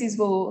some species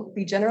will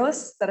be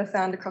generalists that are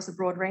found across a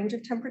broad range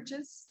of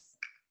temperatures.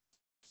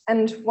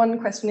 And one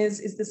question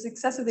is the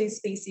success of these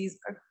species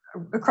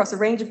across a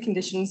range of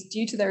conditions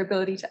due to their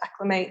ability to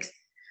acclimate?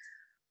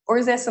 Or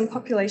is there some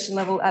population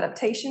level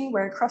adaptation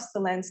where across the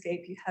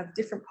landscape you have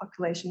different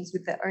populations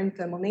with their own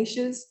thermal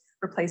niches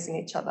replacing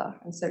each other?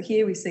 And so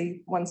here we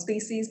see one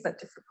species, but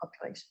different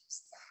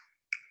populations.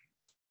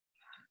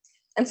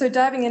 And so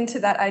diving into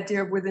that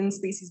idea of within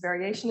species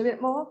variation a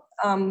bit more,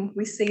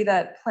 we see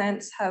that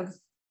plants have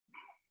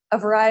a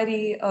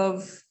variety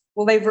of,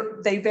 well,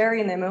 they vary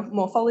in their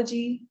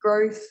morphology,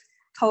 growth,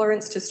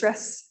 tolerance to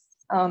stress,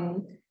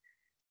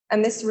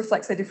 and this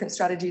reflects their different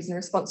strategies in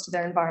response to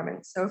their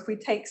environment. So if we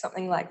take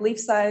something like leaf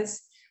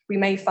size, we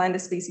may find a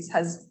species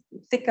has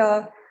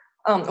thicker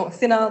or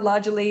thinner,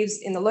 larger leaves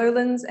in the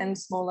lowlands and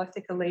smaller,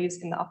 thicker leaves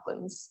in the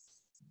uplands.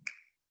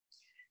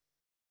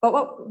 But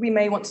what we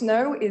may want to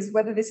know is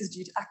whether this is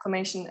due to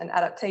acclimation and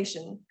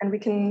adaptation. And we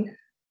can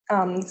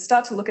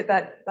start to look at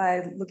that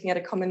by looking at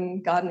a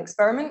common garden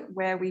experiment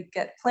where we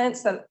get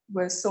plants that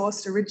were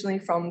sourced originally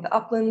from the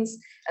uplands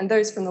and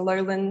those from the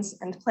lowlands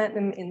and plant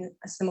them in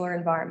a similar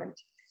environment.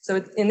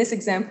 So in this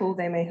example,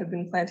 they may have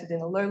been planted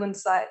in a lowland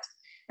site.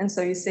 And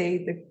so you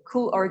see the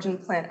cool origin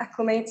plant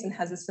acclimates and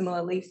has a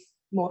similar leaf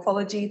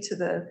morphology to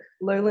the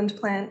lowland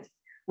plant,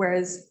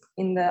 whereas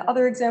in the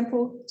other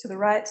example to the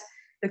right,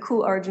 the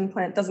cool origin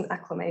plant doesn't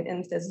acclimate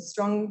and there's a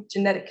strong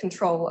genetic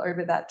control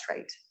over that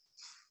trait.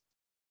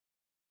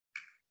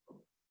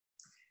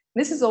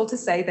 This is all to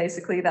say,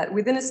 basically, that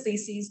within a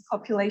species,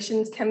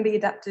 populations can be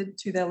adapted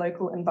to their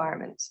local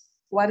environment.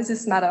 Why does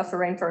this matter for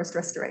rainforest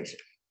restoration?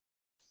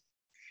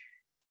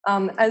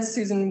 As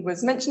Susan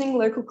was mentioning,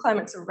 local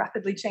climates are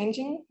rapidly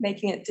changing,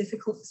 making it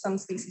difficult for some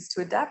species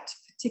to adapt,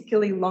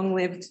 particularly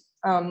long-lived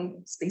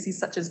species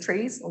such as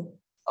trees or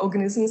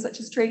organisms such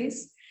as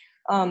trees.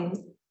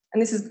 And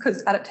this is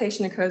because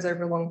adaptation occurs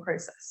over a long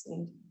process.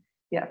 And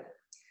yeah.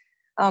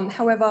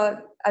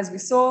 However, as we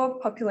saw,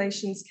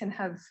 populations can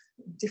have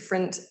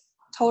different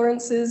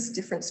tolerances,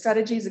 different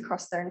strategies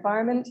across their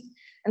environment.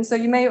 And so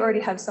you may already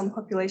have some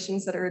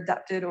populations that are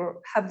adapted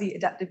or have the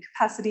adaptive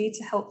capacity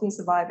to help them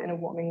survive in a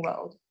warming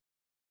world.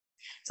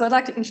 So I'd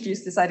like to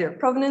introduce this idea of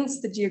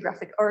provenance, the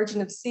geographic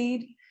origin of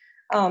seed,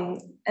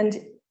 and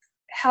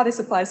how this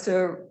applies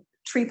to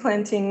tree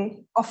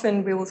planting,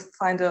 often we will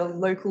find a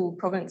local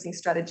provenancing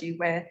strategy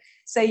where,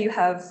 say you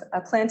have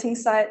a planting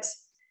site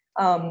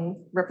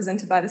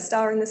represented by the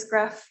star in this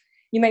graph,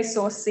 you may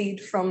source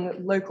seed from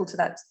local to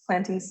that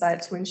planting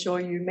site to ensure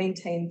you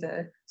maintain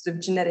the sort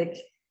of genetic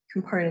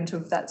component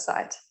of that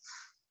site.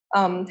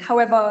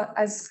 However,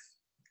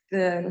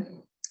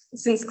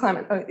 since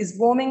climate is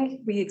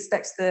warming, we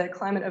expect the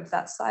climate of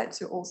that site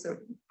to also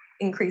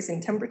increase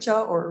in temperature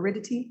or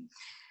aridity.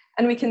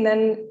 And we can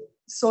then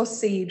source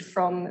seed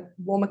from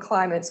warmer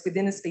climates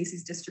within a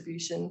species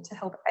distribution to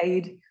help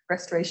aid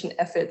restoration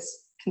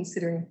efforts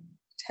considering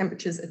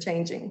temperatures are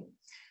changing.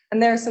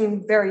 And there is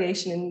some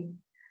variation in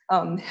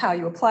how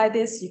you apply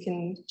this. You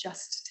can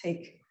just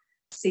take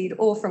seed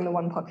all from the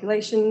one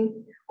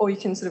population, or you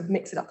can sort of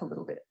mix it up a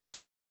little bit.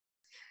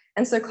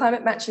 And so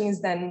climate matching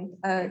is then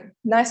a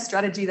nice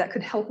strategy that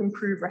could help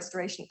improve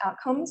restoration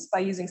outcomes by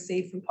using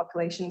seed from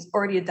populations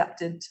already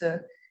adapted to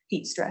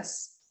heat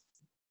stress.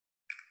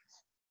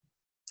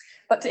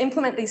 But to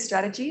implement these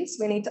strategies,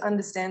 we need to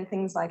understand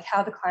things like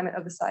how the climate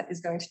of the site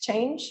is going to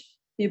change,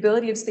 the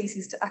ability of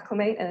species to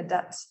acclimate and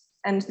adapt,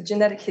 and the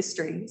genetic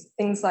history,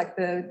 things like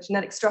the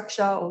genetic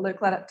structure or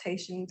local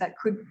adaptation that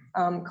could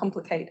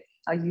complicate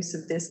our use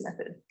of this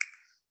method.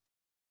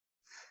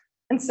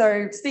 And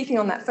so speaking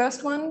on that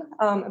first one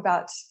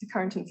about the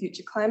current and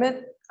future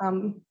climate,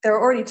 there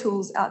are already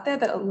tools out there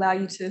that allow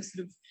you to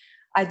sort of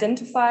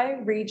identify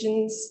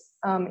regions,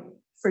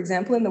 for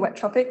example, in the wet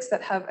tropics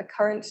that have a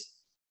current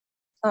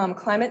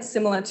climate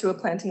similar to a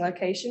planting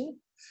location,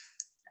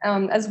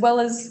 as well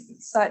as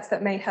sites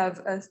that may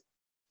have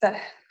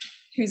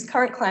whose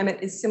current climate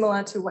is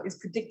similar to what is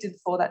predicted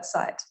for that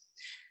site.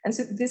 And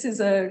so this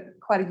is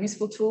quite a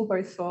useful tool,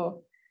 both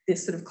for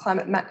this sort of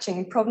climate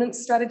matching provenance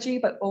strategy,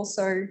 but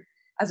also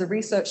as a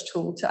research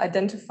tool to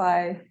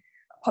identify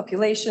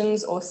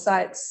populations or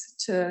sites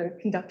to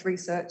conduct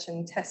research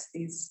and test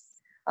these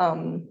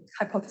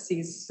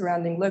hypotheses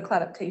surrounding local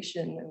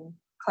adaptation and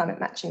climate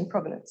matching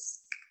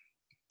provenance.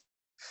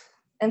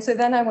 And so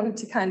then I wanted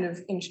to kind of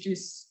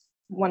introduce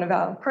one of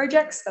our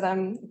projects that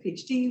I'm a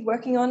PhD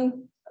working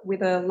on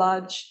with a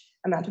large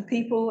amount of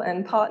people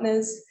and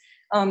partners.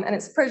 And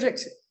it's a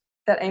project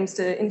that aims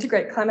to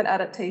integrate climate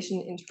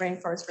adaptation into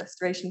rainforest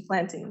restoration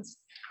plantings.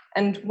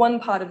 And one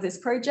part of this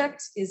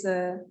project is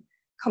a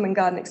common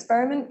garden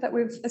experiment that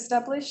we've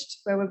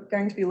established, where we're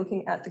going to be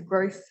looking at the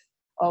growth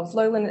of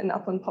lowland and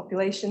upland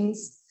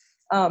populations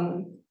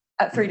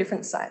at 3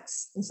 different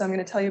sites. And so I'm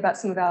going to tell you about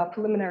some of our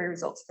preliminary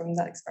results from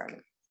that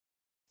experiment.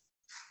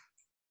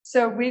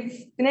 So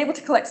we've been able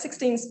to collect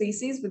 16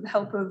 species with the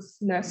help of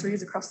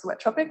nurseries across the wet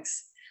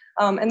tropics.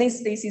 And these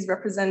species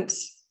represent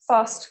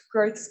fast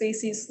growth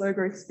species, slow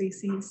growth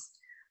species.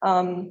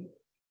 And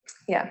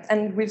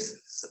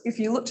if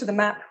you look to the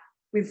map,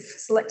 we've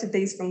selected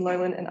these from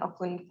lowland and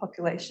upland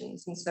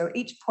populations. And so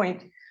each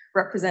point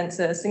represents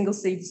a single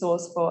seed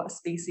source for a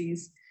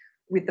species,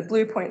 with the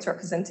blue points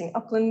representing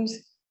upland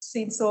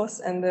seed source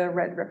and the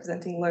red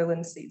representing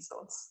lowland seed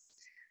source.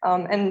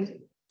 And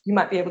you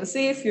might be able to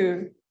see, if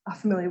you are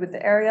familiar with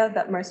the area,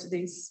 that most of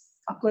these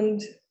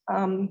upland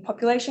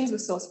populations were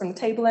sourced from the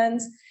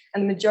tablelands,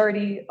 and the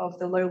majority of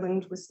the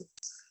lowland was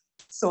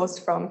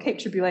sourced from Cape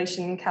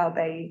Tribulation, Cow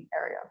Bay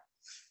area.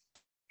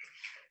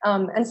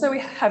 And so we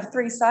have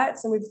 3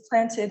 sites, and we've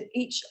planted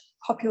each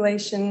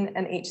population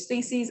and each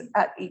species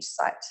at each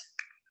site.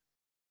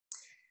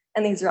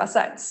 And these are our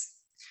sites.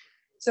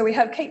 So we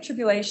have Cape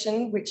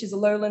Tribulation, which is a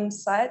lowland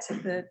site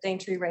at the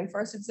Daintree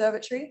Rainforest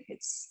Observatory.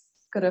 It's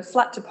got a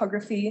flat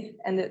topography,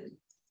 and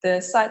the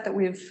site that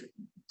we've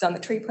done the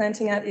tree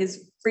planting at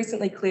is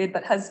recently cleared,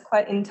 but has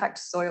quite intact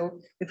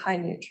soil with high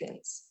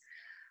nutrients.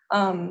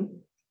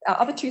 Our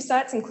other 2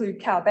 sites include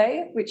Cow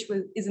Bay, which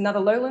is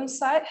another lowland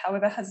site,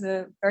 however has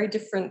a very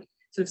different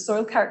sort of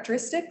soil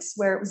characteristics,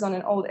 where it was on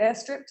an old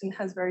airstrip and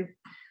has very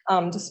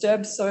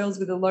disturbed soils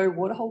with a low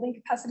water holding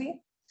capacity.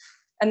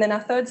 And then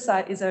our 3rd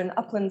site is an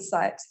upland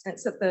site, and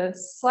it's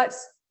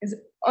is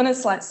on a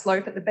slight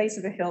slope at the base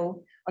of a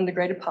hill on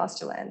degraded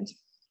pasture land.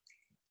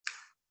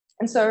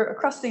 And so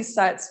across these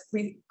sites,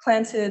 we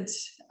planted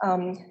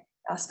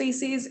our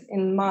species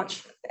in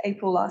March,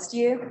 April last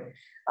year,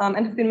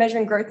 and have been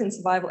measuring growth and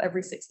survival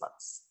every 6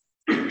 months.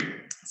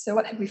 So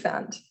what have we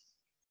found?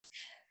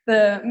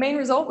 The main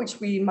result,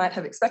 which we might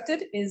have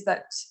expected, is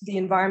that the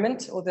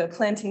environment or the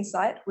planting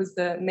site was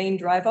the main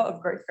driver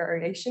of growth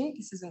variation.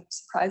 This isn't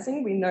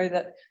surprising. We know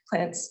that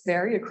plants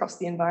vary across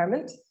the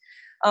environment.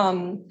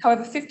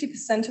 However,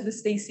 50% of the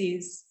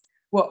species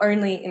were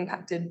only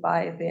impacted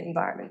by the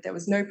environment. There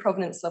was no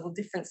provenance level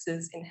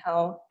differences in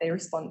how they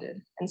responded.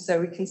 And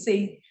so we can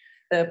see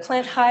the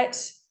plant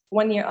height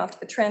 1 year after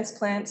the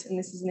transplant, and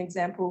this is an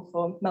example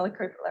for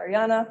Melicope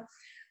valeriana.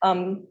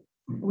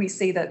 We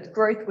see that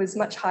growth was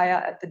much higher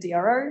at the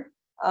DRO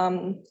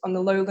on the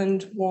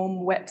lowland,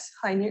 warm, wet,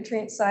 high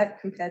nutrient site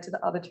compared to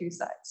the other 2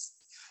 sites.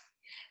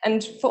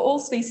 And for all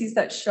species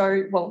that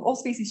all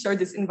species showed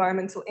this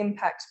environmental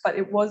impact, but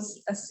it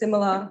was a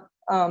similar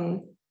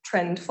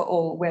trend for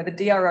all, where the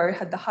DRO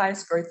had the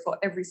highest growth for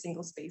every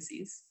single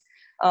species.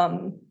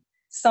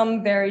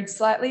 Some varied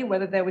slightly,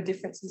 whether there were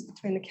differences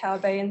between the Cow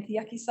Bay and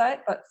Thiaki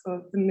site, but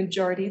for the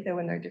majority, there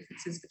were no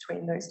differences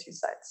between those two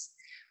sites,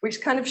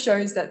 which kind of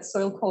shows that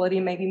soil quality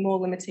may be more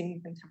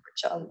limiting than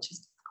temperature, which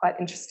is quite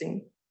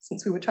interesting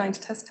since we were trying to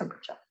test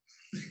temperature.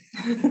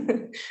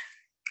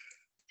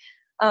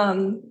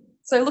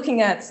 So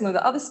looking at some of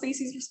the other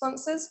species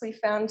responses, we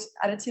found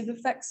additive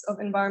effects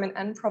of environment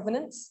and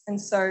provenance. And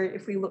so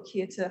if we look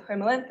here to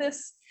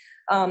Homolanthus,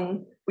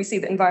 we see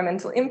the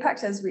environmental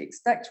impact as we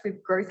expect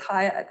with growth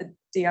higher at the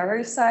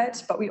DRO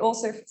site, but we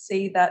also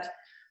see that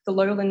the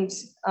lowland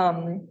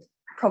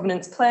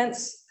provenance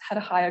plants had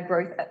a higher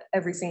growth at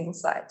every single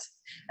site.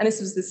 And this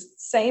was the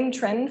same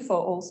trend for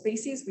all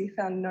species. We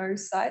found no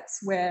sites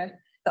where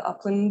the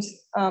upland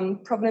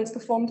provenance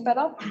performed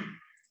better.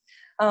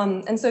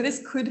 And so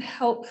this could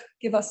help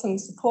give us some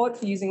support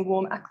for using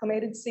warm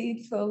acclimated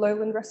seed for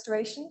lowland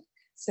restoration,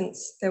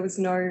 since there was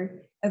no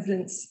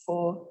evidence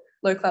for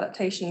local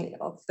adaptation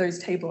of those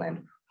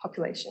tableland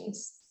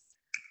populations.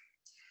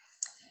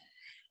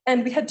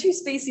 And we had two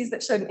species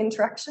that showed an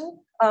interaction.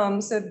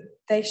 So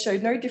they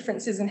showed no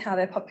differences in how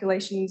their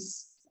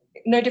populations,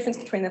 no difference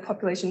between their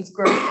populations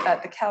growth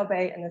at the Cow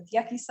Bay and the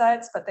Thiaki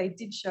sites, but they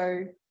did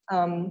show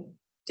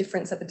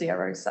difference at the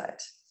DRO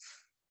site.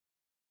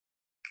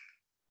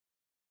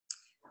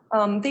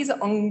 These are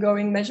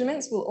ongoing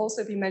measurements. We'll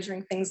also be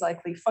measuring things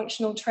like leaf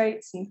functional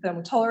traits and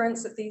thermal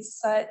tolerance at these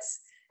sites,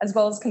 as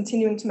well as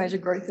continuing to measure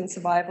growth and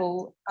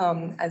survival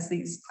as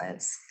these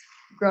plants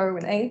grow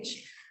and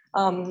age.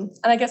 And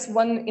I guess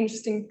one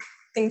interesting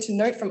thing to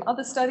note from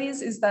other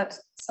studies is that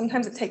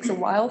sometimes it takes a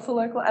while for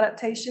local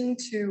adaptation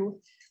to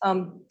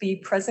be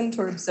present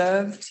or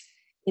observed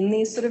in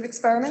these sort of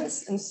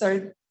experiments. And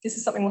so this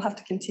is something we'll have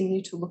to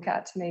continue to look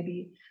at.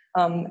 Maybe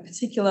a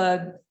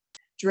particular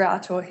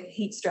drought or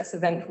heat stress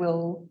event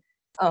will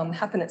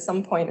happen at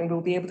some point, and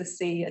we'll be able to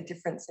see a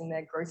difference in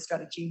their growth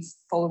strategies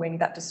following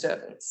that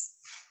disturbance.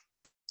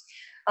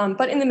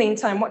 But in the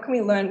meantime, what can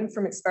we learn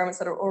from experiments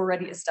that are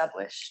already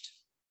established?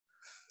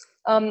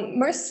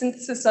 Most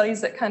synthesis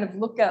studies that kind of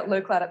look at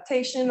local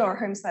adaptation or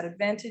home site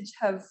advantage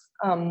have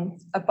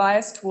a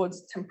bias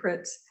towards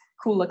temperate,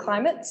 cooler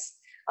climates.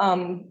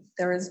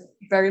 There is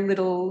very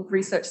little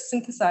research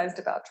synthesized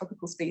about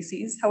tropical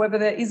species. However,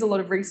 there is a lot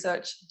of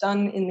research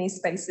done in these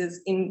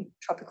spaces in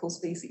tropical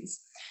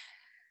species.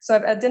 So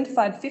I've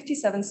identified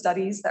 57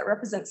 studies that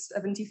represent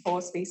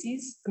 74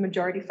 species, the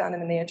majority found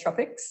in the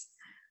neotropics.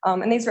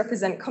 And these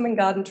represent common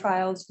garden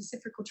trials,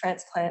 reciprocal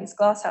transplants,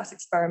 glasshouse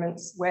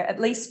experiments, where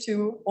at least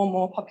 2 or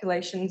more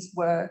populations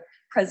were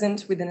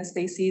present within a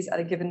species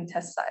at a given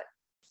test site.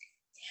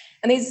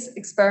 And these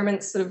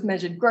experiments sort of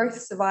measured growth,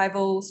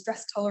 survival,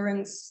 stress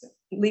tolerance,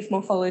 leaf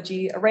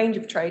morphology, a range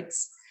of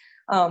traits,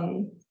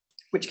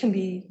 which can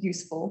be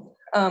useful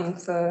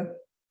for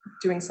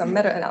doing some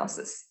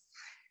meta-analysis.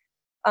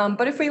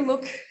 But if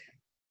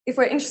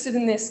we're interested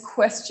in this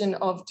question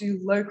of do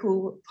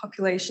local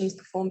populations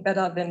perform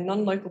better than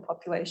non-local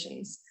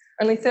populations,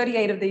 only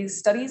 38 of these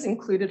studies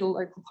included a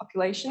local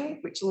population,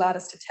 which allowed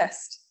us to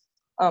test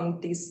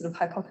these sort of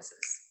hypotheses.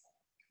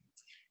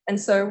 And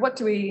so what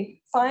do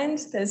we find?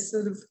 There's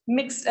sort of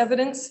mixed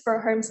evidence for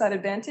a home site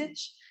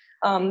advantage.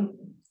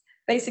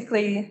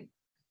 Basically,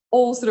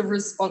 all sort of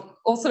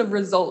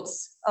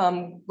results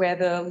where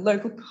the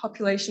local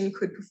population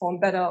could perform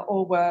better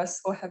or worse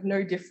or have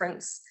no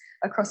difference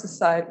across the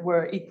site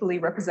were equally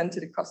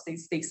represented across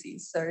these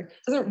species. So it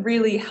doesn't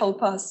really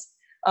help us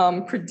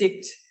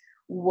predict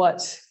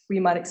what we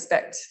might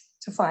expect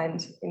to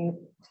find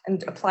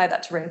and apply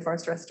that to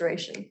rainforest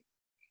restoration.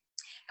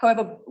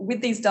 However,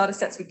 with these data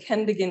sets, we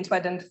can begin to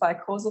identify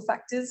causal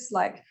factors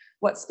like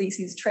what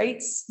species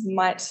traits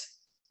might,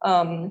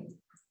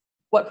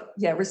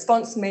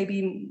 response may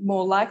be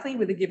more likely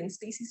with a given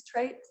species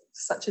trait,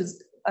 such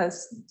as a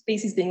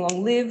species being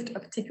long-lived, a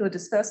particular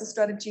dispersal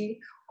strategy,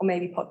 or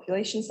maybe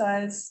population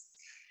size.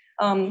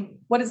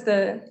 What is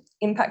the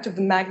impact of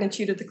the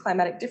magnitude of the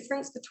climatic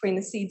difference between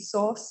the seed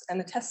source and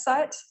the test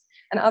site?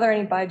 And are there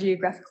any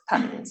biogeographical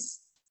patterns?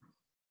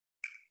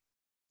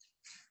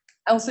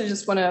 I also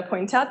just want to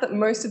point out that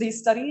most of these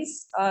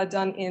studies are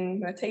done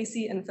in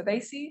Myrtaceae and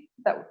Fabaceae,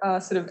 that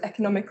are sort of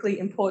economically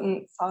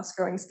important,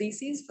 fast-growing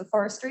species for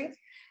forestry.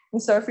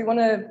 And so if we want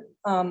to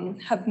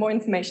have more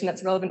information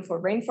that's relevant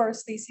for rainforest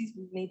species,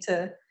 we need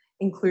to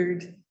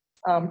include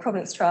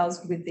provenance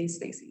trials with these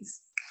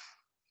species.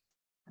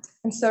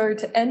 And so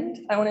to end,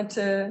 I wanted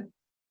to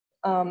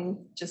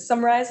just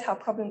summarize how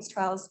provenance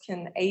trials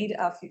can aid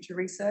our future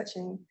research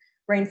in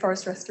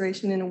rainforest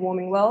restoration in a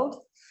warming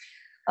world.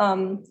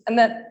 And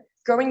that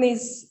growing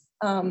these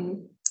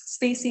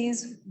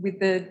species with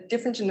the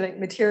different genetic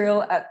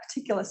material at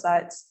particular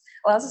sites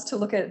allows us to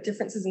look at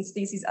differences in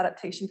species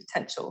adaptation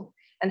potential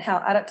and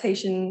how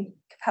adaptation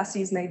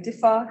capacities may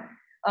differ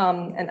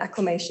and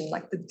acclimation,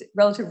 like the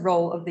relative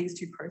role of these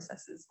two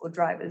processes or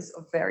drivers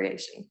of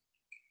variation.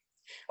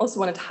 Also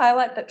wanted to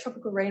highlight that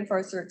tropical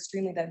rainforests are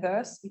extremely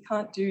diverse. We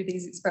can't do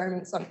these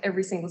experiments on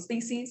every single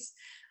species.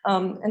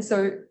 And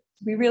so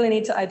we really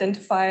need to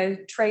identify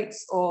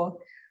traits or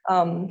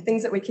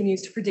things that we can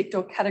use to predict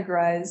or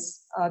categorize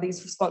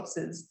these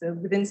responses, the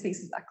within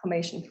species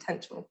acclimation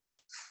potential.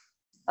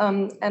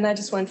 And I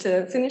just want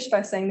to finish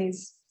by saying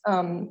these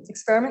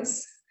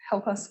experiments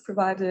help us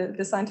provide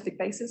the scientific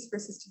basis for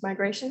assisted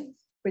migration,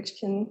 which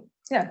can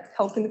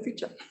help in the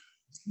future.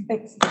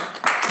 Thanks.